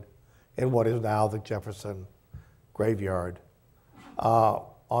buried in what is now the Jefferson graveyard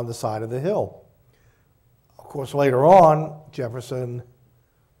on the side of the hill. Of course, later on, Jefferson,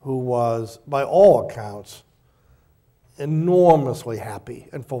 who was, by all accounts, enormously happy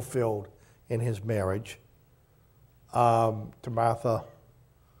and fulfilled in his marriage to Martha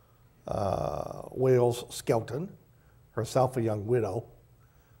Wayles Skelton, herself a young widow.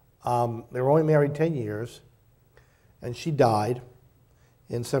 They were only married 10 years, and she died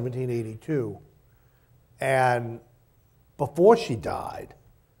in 1782. And before she died,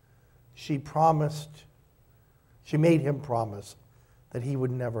 she made him promise that he would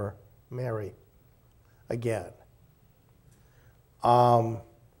never marry again. Now,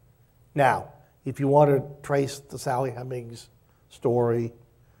 if you want to trace the Sally Hemings story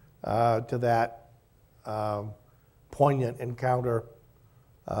to that poignant encounter,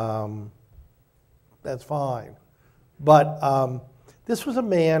 that's fine. But this was a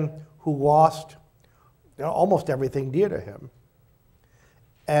man who lost almost everything dear to him,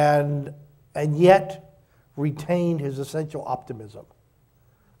 and yet retained his essential optimism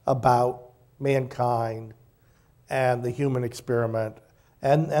about mankind and the human experiment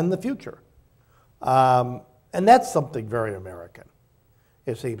and the future. And that's something very American,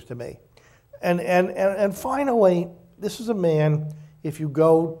 it seems to me. And finally, this is a man, if you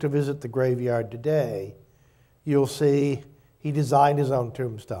go to visit the graveyard today, you'll see he designed his own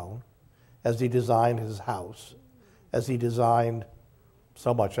tombstone, as he designed his house, as he designed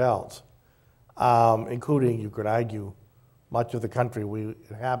so much else, including, you could argue, much of the country we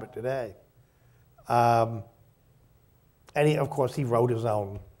inhabit today. And of course, he wrote his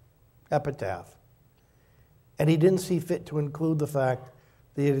own epitaph. And he didn't see fit to include the fact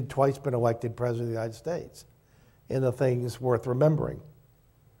that he had twice been elected President of the United States in the things worth remembering.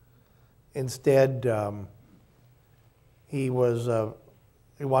 Instead, he wanted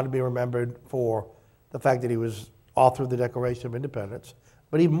to be remembered for the fact that he was author of the Declaration of Independence,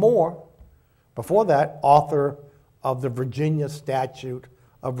 but even more, before that, author of the Virginia Statute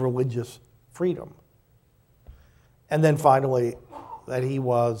of Religious Freedom. And then finally, that he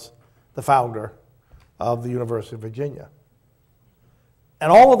was the founder of the University of Virginia.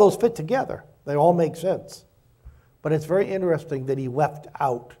 And all of those fit together. They all make sense. But it's very interesting that he left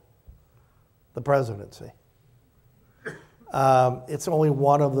out the presidency. It's only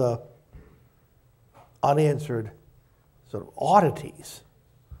one of the unanswered sort of oddities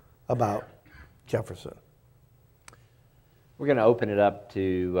about Jefferson. We're going to open it up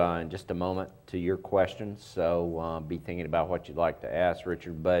to, in just a moment, to your questions. So be thinking about what you'd like to ask,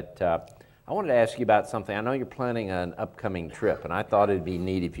 Richard. But I wanted to ask you about something. I know you're planning an upcoming trip, and I thought it'd be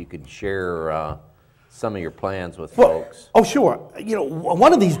neat if you could share some of your plans with folks. Oh, sure.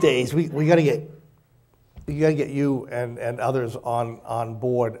 One of these days we got to get you and others on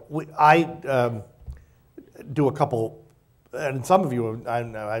board. do a couple, and some of you,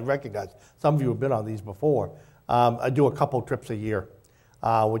 I recognize, some of you have been on these before. I do a couple trips a year,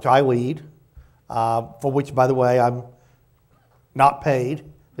 which I lead, for which, by the way, I'm not paid.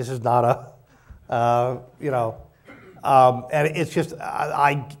 This is not a, and it's just,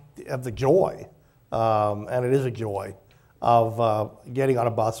 I have the joy, and it is a joy, of getting on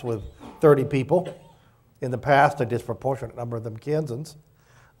a bus with 30 people, in the past a disproportionate number of them Kansans,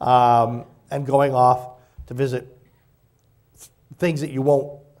 and going off to visit things that you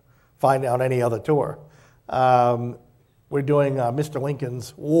won't find on any other tour. We're doing Mr.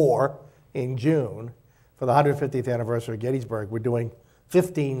 Lincoln's War in June for the 150th anniversary of Gettysburg. We're doing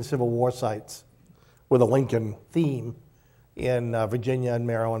 15 Civil War sites with a Lincoln theme in Virginia and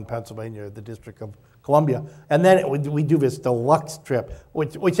Maryland, Pennsylvania, the District of Columbia. And then we do this deluxe trip,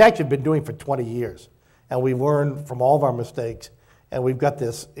 which actually been doing for 20 years. And we learned from all of our mistakes. And we've got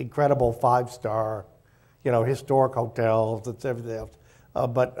this incredible 5-star, historic hotels, it's everything else.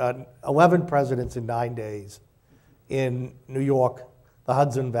 But 11 presidents in 9 days in New York, the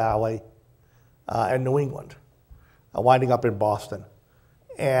Hudson Valley, and New England, winding up in Boston.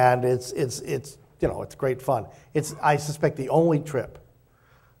 And it's great fun. It's, I suspect, the only trip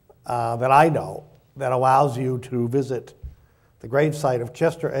that I know that allows you to visit the gravesite of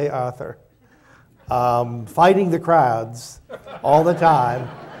Chester A. Arthur, fighting the crowds all the time.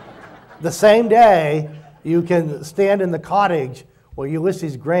 The same day, you can stand in the cottage where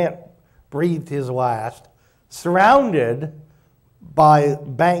Ulysses Grant breathed his last, surrounded by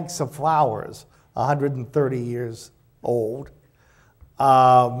banks of flowers, 130 years old.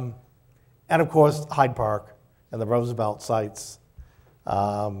 And of course, Hyde Park and the Roosevelt sites.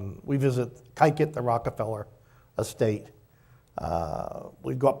 We visit Kykuit, the Rockefeller estate.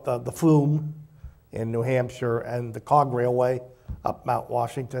 We go up the Flume in New Hampshire, and the Cog Railway up Mount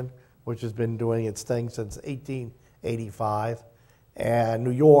Washington, which has been doing its thing since 1885, and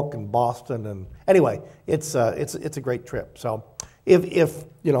New York and Boston, and anyway, it's a great trip. So if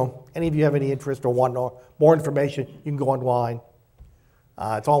any of you have any interest or want more information, you can go online.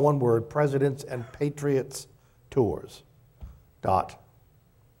 It's all one word: Presidents and Patriots Tours.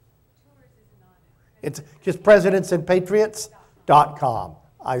 It's just presidentsandpatriots.com.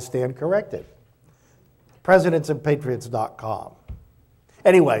 I stand corrected. Presidentsandpatriots.com.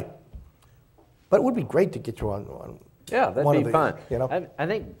 Anyway, but it would be great to get you on Yeah, that'd one be of the, fun. I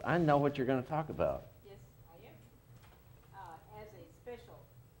think I know what you're going to talk about. Yes, I am. As a special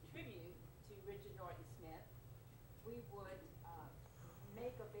tribute to Richard Norton Smith, we would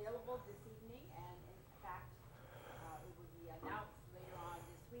make available this evening, and in fact, it would be announced later on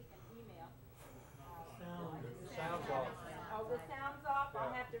this week in email. The sound's off. Oh, the sound's off?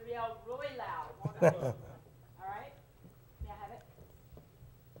 I'll have to yell really loud. All right? May I have it?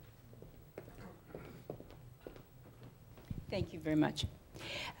 Thank you very much.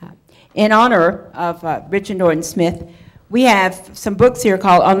 In honor of Richard Norton Smith, we have some books here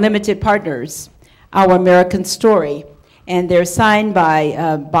called Unlimited Partners, Our American Story. And they're signed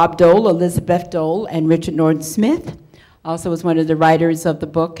by Bob Dole, Elizabeth Dole, and Richard Norton Smith. Also was one of the writers of the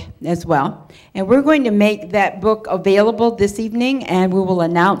book as well. And we're going to make that book available this evening, and we will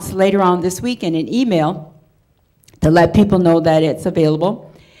announce later on this week in an email to let people know that it's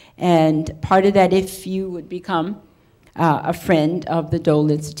available. And part of that, if you would become a friend of the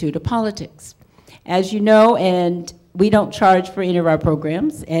Dole Institute of Politics. As you know, and we don't charge for any of our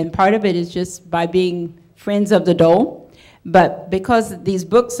programs, and part of it is just by being friends of the Dole. But because these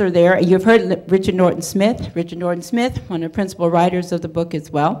books are there, you've heard Richard Norton Smith, one of the principal writers of the book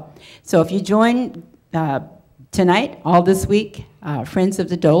as well. So if you join tonight, all this week, Friends of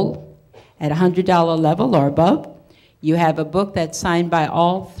the Dole, at $100 level or above, you have a book that's signed by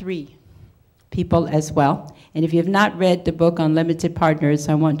all three people as well. And if you have not read the book Unlimited Partners,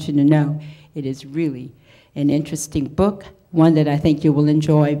 I want you to know it is really an interesting book, one that I think you will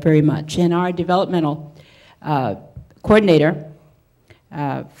enjoy very much. And our developmental coordinator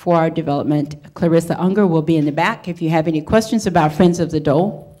for our development, Clarissa Unger, will be in the back if you have any questions about Friends of the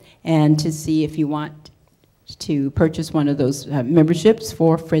Dole, and to see if you want to purchase one of those memberships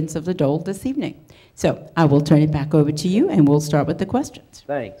for Friends of the Dole this evening. So I will turn it back over to you, and we'll start with the questions.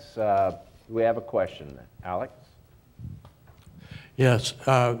 Thanks. We have a question. Alex? Yes.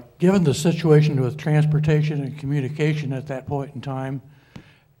 Given the situation with transportation and communication at that point in time,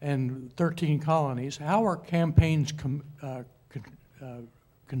 and 13 colonies, how are campaigns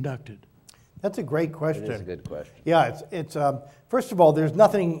conducted? That's a great question. It is a good question. Yeah, it's first of all, there's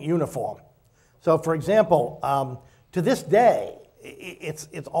nothing uniform. So, for example, to this day, it's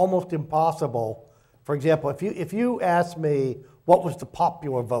almost impossible. For example, if you ask me what was the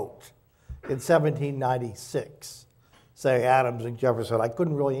popular vote in 1796, say Adams and Jefferson? I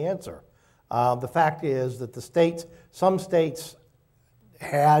couldn't really answer. The fact is that some states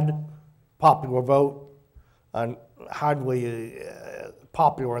had popular vote, and hardly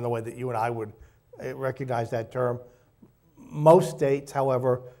popular in the way that you and I would recognize that term. Most states,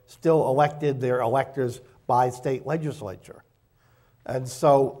 however, still elected their electors by state legislature. And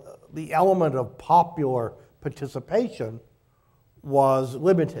so the element of popular participation was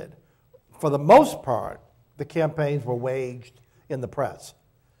limited. For the most part, the campaigns were waged in the press,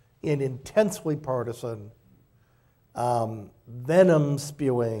 in intensely partisan,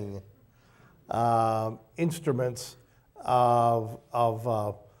 venom-spewing instruments of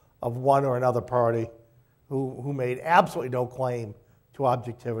one or another party who made absolutely no claim to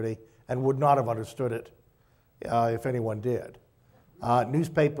objectivity and would not have understood it if anyone did.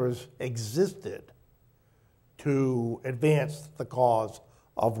 Newspapers existed to advance the cause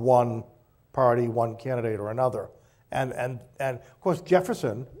of one party, one candidate or another. And of course,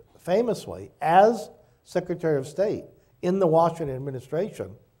 Jefferson, famously, as Secretary of State in the Washington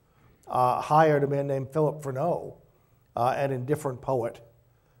administration, hired a man named Philip Freneau, an indifferent poet,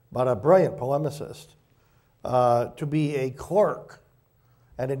 but a brilliant polemicist, to be a clerk,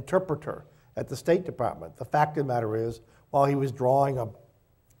 an interpreter at the State Department. The fact of the matter is, while he was drawing a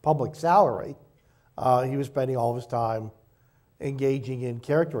public salary, he was spending all of his time engaging in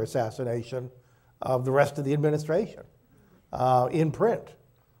character assassination of the rest of the administration in print,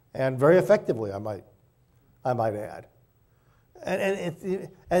 and very effectively, I might add.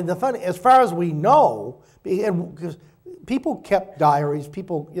 And the funny, as far as we know, because people kept diaries,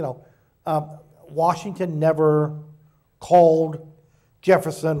 Washington never called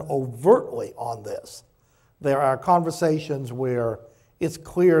Jefferson overtly on this. There are conversations where it's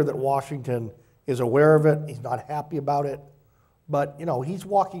clear that Washington is aware of it, he's not happy about it, but he's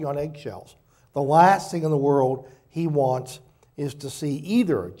walking on eggshells. The last thing in the world he wants is to see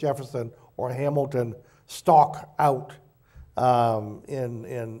either Jefferson or Hamilton stalk out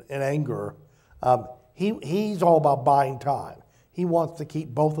in anger. He's all about buying time. He wants to keep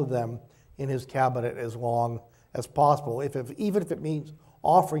both of them in his cabinet as long as possible, even if it means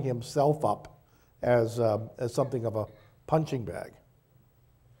offering himself up as something of a punching bag.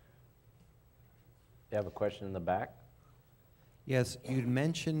 You have a question in the back? Yes, you'd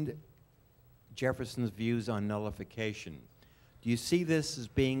mentioned Jefferson's views on nullification. Do you see this as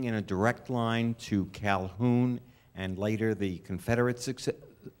being in a direct line to Calhoun and later the Confederate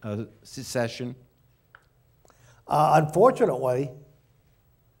secession? Unfortunately,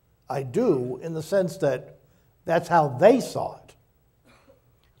 I do, in the sense that that's how they saw it.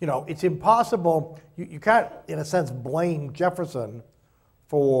 It's impossible, you can't, in a sense, blame Jefferson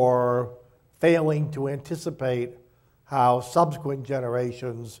for failing to anticipate how subsequent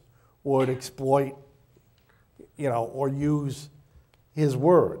generations would exploit, or use his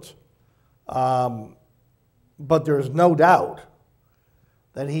words. But there's no doubt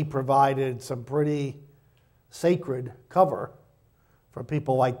that he provided some pretty sacred cover for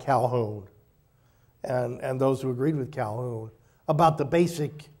people like Calhoun and those who agreed with Calhoun about the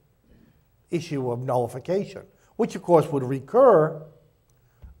basic issue of nullification, which of course would recur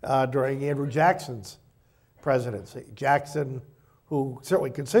during Andrew Jackson's presidency. Jackson, who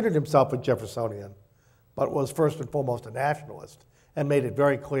certainly considered himself a Jeffersonian, but was first and foremost a nationalist, and made it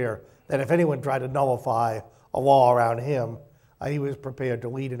very clear that if anyone tried to nullify a law around him, he was prepared to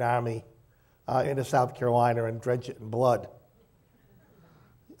lead an army into South Carolina and drench it in blood.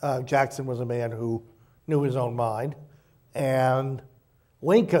 Jackson was a man who knew his own mind, and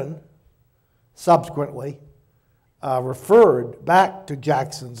Lincoln subsequently referred back to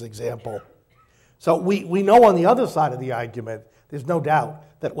Jackson's example. So we know on the other side of the argument, there's no doubt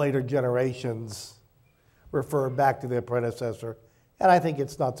that later generations referred back to their predecessor, and I think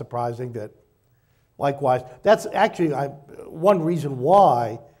it's not surprising that likewise, that's actually one reason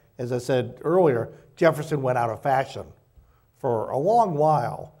why, as I said earlier, Jefferson went out of fashion for a long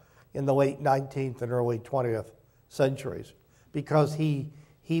while in the late 19th and early 20th centuries, because he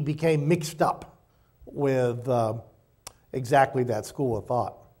became mixed up with exactly that school of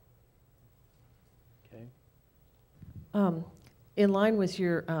thought. Okay. In line with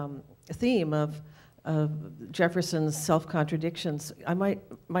your theme of Jefferson's self-contradictions,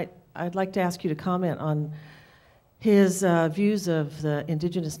 I'd like to ask you to comment on his views of the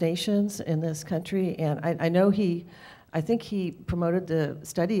indigenous nations in this country. And I think he promoted the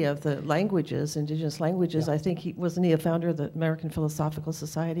study of the languages, indigenous languages. Yeah. I think wasn't he a founder of the American Philosophical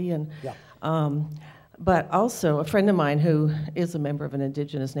Society? And yeah. But also, a friend of mine who is a member of an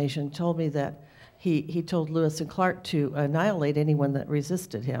indigenous nation told me that he told Lewis and Clark to annihilate anyone that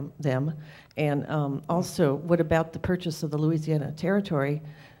resisted them. And also, what about the purchase of the Louisiana Territory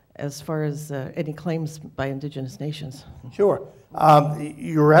as far as any claims by indigenous nations? Sure.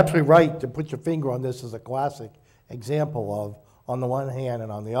 You're absolutely right to put your finger on this as a classic example of on the one hand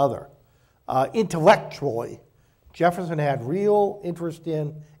and on the other. Intellectually, Jefferson had real interest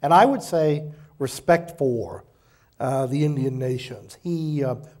in, and I would say respect for, the Indian nations. He,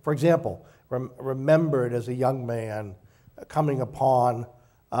 for example, remembered as a young man coming upon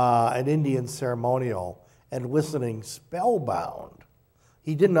an Indian ceremonial and listening spellbound.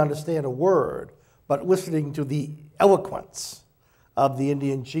 He didn't understand a word, but listening to the eloquence of the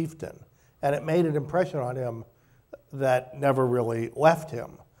Indian chieftain. And it made an impression on him that never really left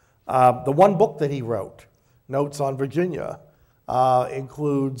him. The one book that he wrote, Notes on Virginia,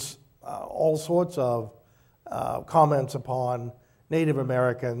 includes all sorts of comments upon Native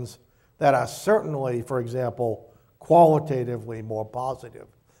Americans that are certainly, for example, qualitatively more positive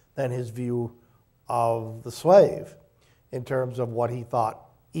than his view of the slave in terms of what he thought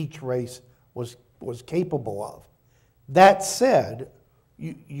each race was capable of. That said,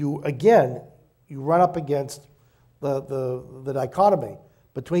 you run up against the dichotomy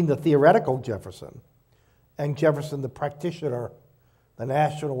between the theoretical Jefferson and Jefferson the practitioner, the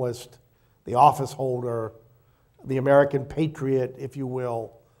nationalist, the office holder, the American patriot, if you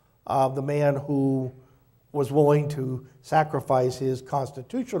will, the man who was willing to sacrifice his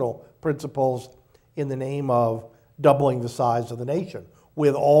constitutional principles in the name of doubling the size of the nation,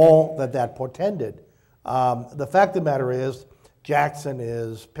 with all that portended. The fact of the matter is, Jackson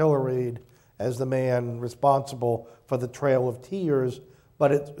is pilloried as the man responsible for the Trail of Tears,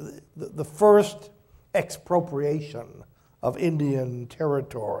 but the first expropriation of Indian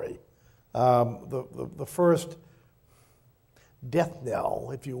territory, the first death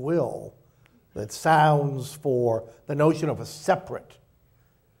knell, if you will, that sounds for the notion of a separate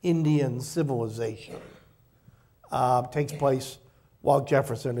Indian civilization, takes place while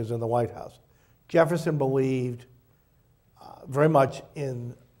Jefferson is in the White House. Jefferson believed very much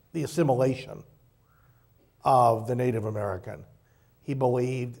in the assimilation of the Native American. He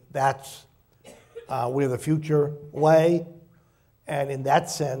believed that's where the future lay, and in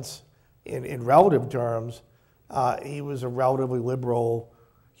that sense, in relative terms, he was a relatively liberal,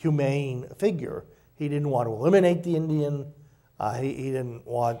 humane figure. He didn't want to eliminate the Indian. He didn't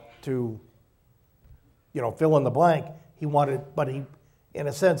want to, fill in the blank. He wanted, but in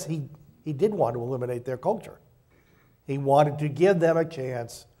a sense, he did want to eliminate their culture. He wanted to give them a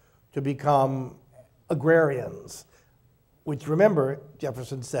chance to become agrarians, which, remember,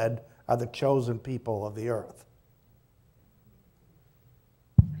 Jefferson said, are the chosen people of the earth.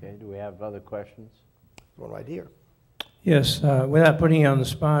 Okay, do we have other questions? One right here. Yes, without putting you on the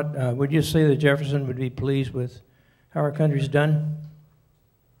spot, would you say that Jefferson would be pleased with how our country's done?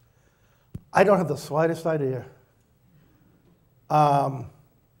 I don't have the slightest idea. I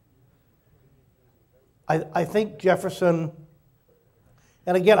think Jefferson,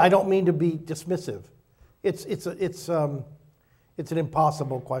 and again, I don't mean to be dismissive. It's an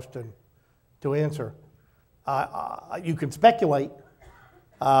impossible question to answer. You can speculate,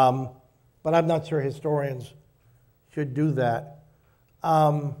 but I'm not sure historians should do that.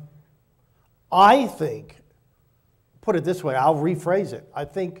 I think, put it this way, I'll rephrase it. I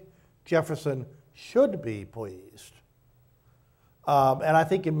think Jefferson should be pleased. And I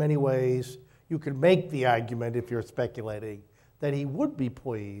think in many ways you could make the argument, if you're speculating, that he would be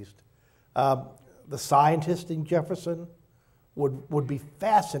pleased. The scientist in Jefferson would be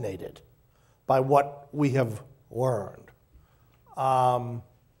fascinated by what we have learned.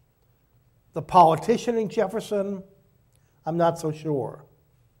 The politician in Jefferson, I'm not so sure.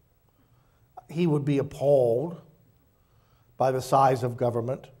 He would be appalled by the size of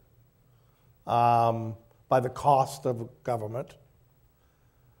government, by the cost of government.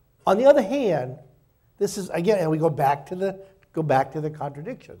 On the other hand, this is, again, and we go back to the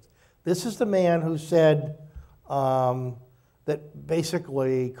contradictions. This is the man who said that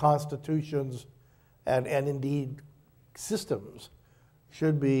basically constitutions and indeed systems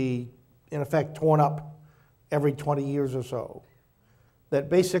should be, in effect, torn up every 20 years or so. That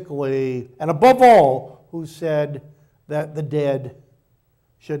basically, and above all, who said that the dead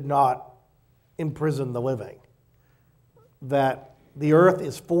should not imprison the living. That the earth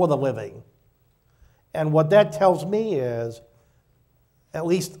is for the living. And what that tells me is, at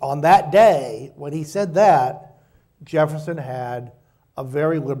least on that day, when he said that, Jefferson had a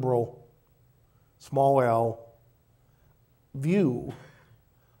very liberal, small L, view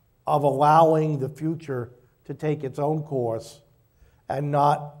of allowing the future to take its own course and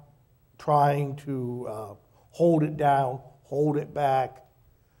not trying to hold it down, hold it back,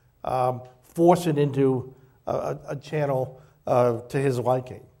 force it into a channel to his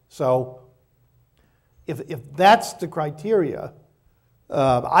liking. So if that's the criteria,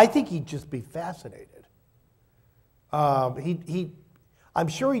 I think he'd just be fascinated. I'm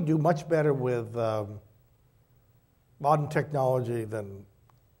sure he'd do much better with modern technology than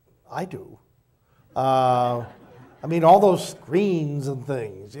I do. I mean, all those screens and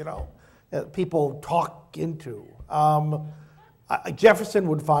things, you know, that people talk into. Jefferson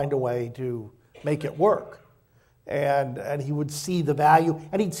would find a way to make it work. And he would see the value,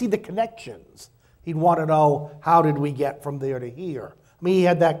 and he'd see the connections. He'd want to know, how did we get from there to here? I mean, he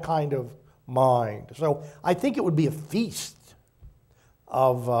had that kind of mind. So I think it would be a feast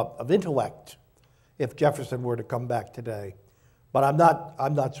of intellect if Jefferson were to come back today. But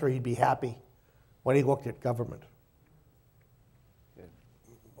I'm not sure he'd be happy when he looked at government.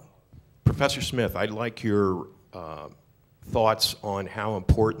 Professor Smith, I'd like your thoughts on how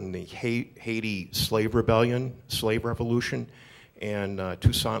important the Haiti slave rebellion, slave revolution, and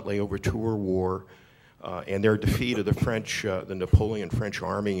Toussaint Louverture War, and their defeat of the French, the Napoleon French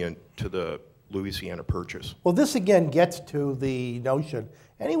army into the Louisiana Purchase. Well, this again gets to the notion,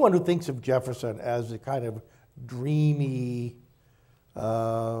 anyone who thinks of Jefferson as a kind of dreamy,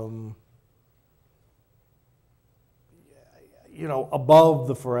 you know, above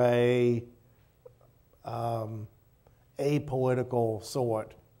the fray, apolitical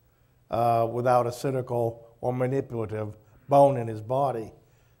sort, without a cynical or manipulative bone in his body,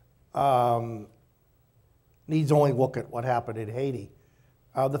 needs only look at what happened in Haiti.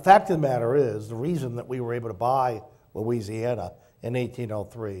 The fact of the matter is, the reason that we were able to buy Louisiana in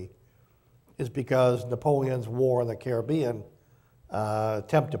 1803 is because Napoleon's war in the Caribbean,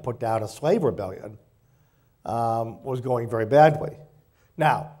 attempt to put down a slave rebellion, was going very badly.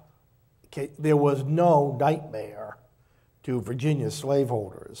 Now, there was no nightmare to Virginia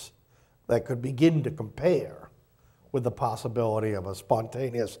slaveholders that could begin to compare with the possibility of a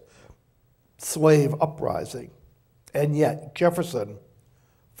spontaneous slave uprising. And yet, Jefferson,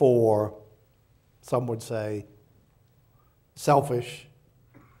 for some would say selfish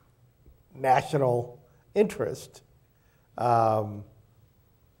national interest, in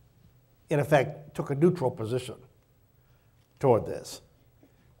effect took a neutral position toward this.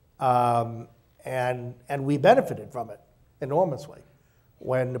 And we benefited from it enormously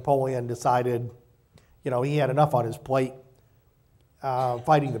when Napoleon decided, you know, he had enough on his plate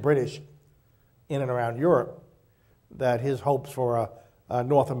fighting the British in and around Europe, that his hopes for a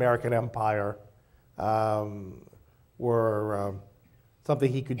North American empire were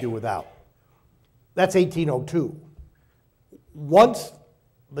something he could do without. That's 1802. Once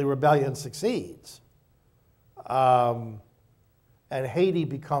the rebellion succeeds, and Haiti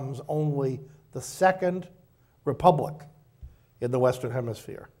becomes only the second republic in the Western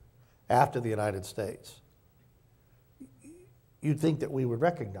Hemisphere after the United States, you'd think that we would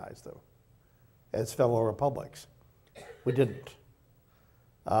recognize them as fellow republics. We didn't.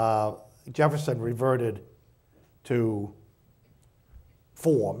 Jefferson reverted to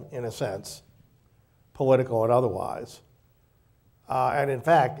form, in a sense, political and otherwise. And in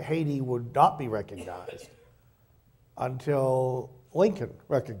fact, Haiti would not be recognized until Lincoln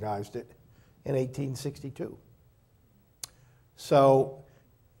recognized it in 1862. So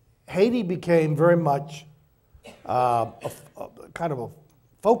Haiti became very much a kind of a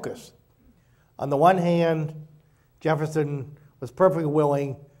focus. On the one hand, Jefferson was perfectly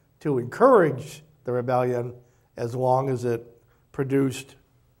willing to encourage the rebellion as long as it produced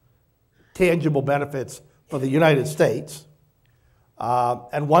tangible benefits for the United States.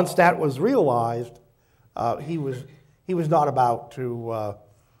 And once that was realized, he was not about to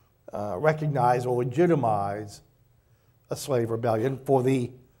recognize or legitimize a slave rebellion for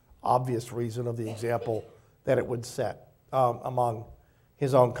the obvious reason of the example that it would set among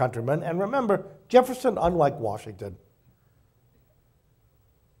his own countrymen. And remember, Jefferson, unlike Washington,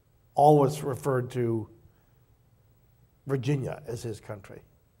 always referred to Virginia as his country.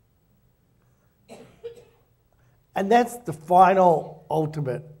 And that's the final,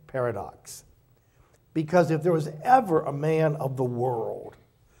 ultimate paradox. Because if there was ever a man of the world,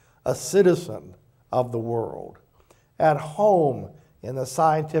 a citizen of the world, at home in the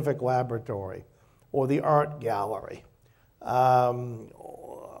scientific laboratory or the art gallery,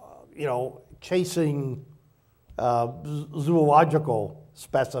 you know, chasing zoological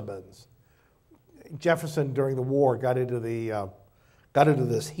specimens, Jefferson during the war got into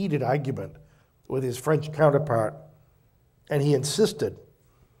this heated argument with his French counterpart, and he insisted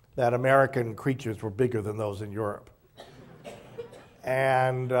that American creatures were bigger than those in Europe.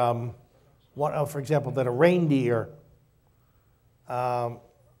 And for example, that a reindeer,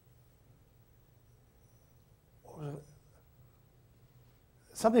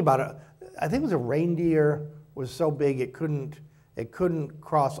 something about I think it was a reindeer was so big it couldn't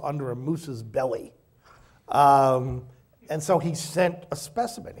cross under a moose's belly. And so he sent a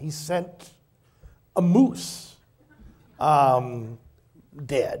specimen. He sent a moose,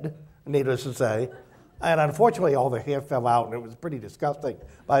 dead, needless to say. And unfortunately, all the hair fell out, and it was pretty disgusting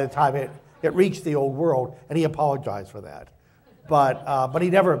by the time it reached the old world, and he apologized for that. But he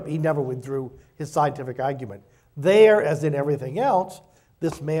never withdrew his scientific argument. There, as in everything else,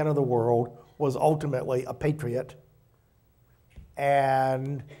 this man of the world was ultimately a patriot,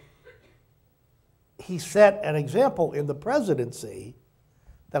 and he set an example in the presidency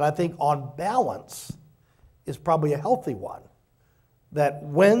that I think on balance is probably a healthy one, that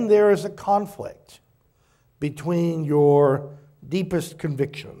when there is a conflict between your deepest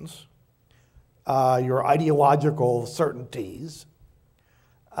convictions, your ideological certainties,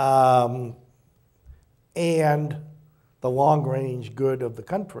 and the long-range good of the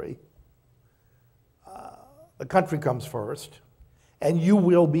country comes first, and you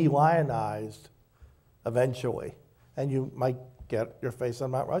will be lionized eventually, and you might get your face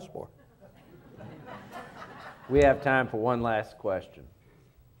on Mount Rushmore. We have time for one last question.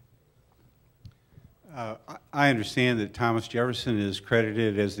 I understand that Thomas Jefferson is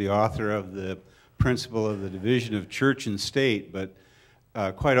credited as the author of the principle of the division of church and state, but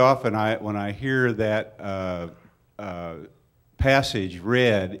quite often when I hear that passage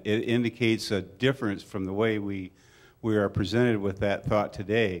read, it indicates a difference from the way we are presented with that thought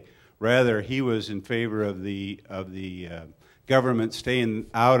today. Rather, he was in favor of the government staying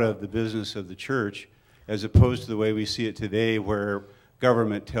out of the business of the church, as opposed to the way we see it today, where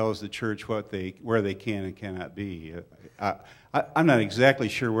government tells the church where they can and cannot be. I'm not exactly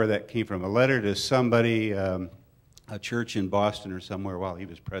sure where that came from. A letter to somebody, a church in Boston or somewhere while he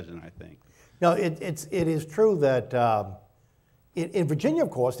was president, I think. No, it is true that in Virginia,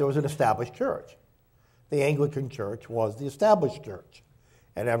 of course, there was an established church. The Anglican Church was the established church,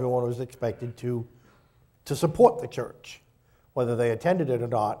 and everyone was expected to support the church. Whether they attended it or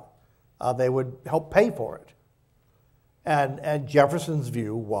not, they would help pay for it. And Jefferson's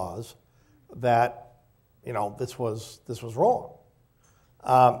view was that, this was wrong.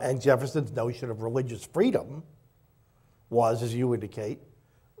 And Jefferson's notion of religious freedom was, as you indicate,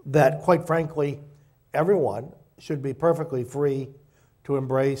 that quite frankly, everyone should be perfectly free to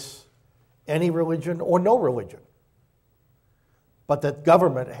embrace any religion or no religion. But that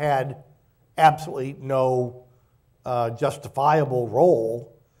government had absolutely no justifiable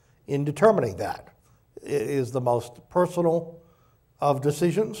role in determining that. It is the most personal of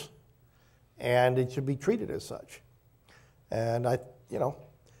decisions, and it should be treated as such. And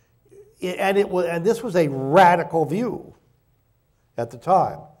this was a radical view at the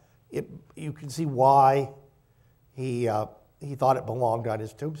time. You can see why he thought it belonged on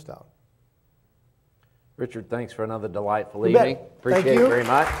his tombstone. Richard, thanks for another delightful You bet. evening. Appreciate Thank you it very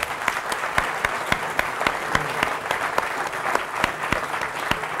much.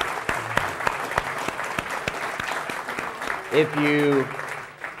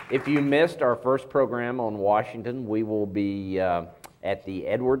 If you missed our first program on Washington, we will be at the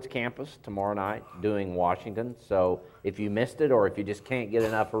Edwards campus tomorrow night doing Washington. So if you missed it, or if you just can't get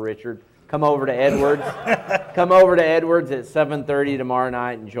enough of Richard, come over to Edwards. Come over to Edwards at 7:30 tomorrow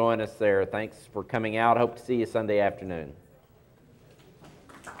night and join us there. Thanks for coming out. Hope to see you Sunday afternoon.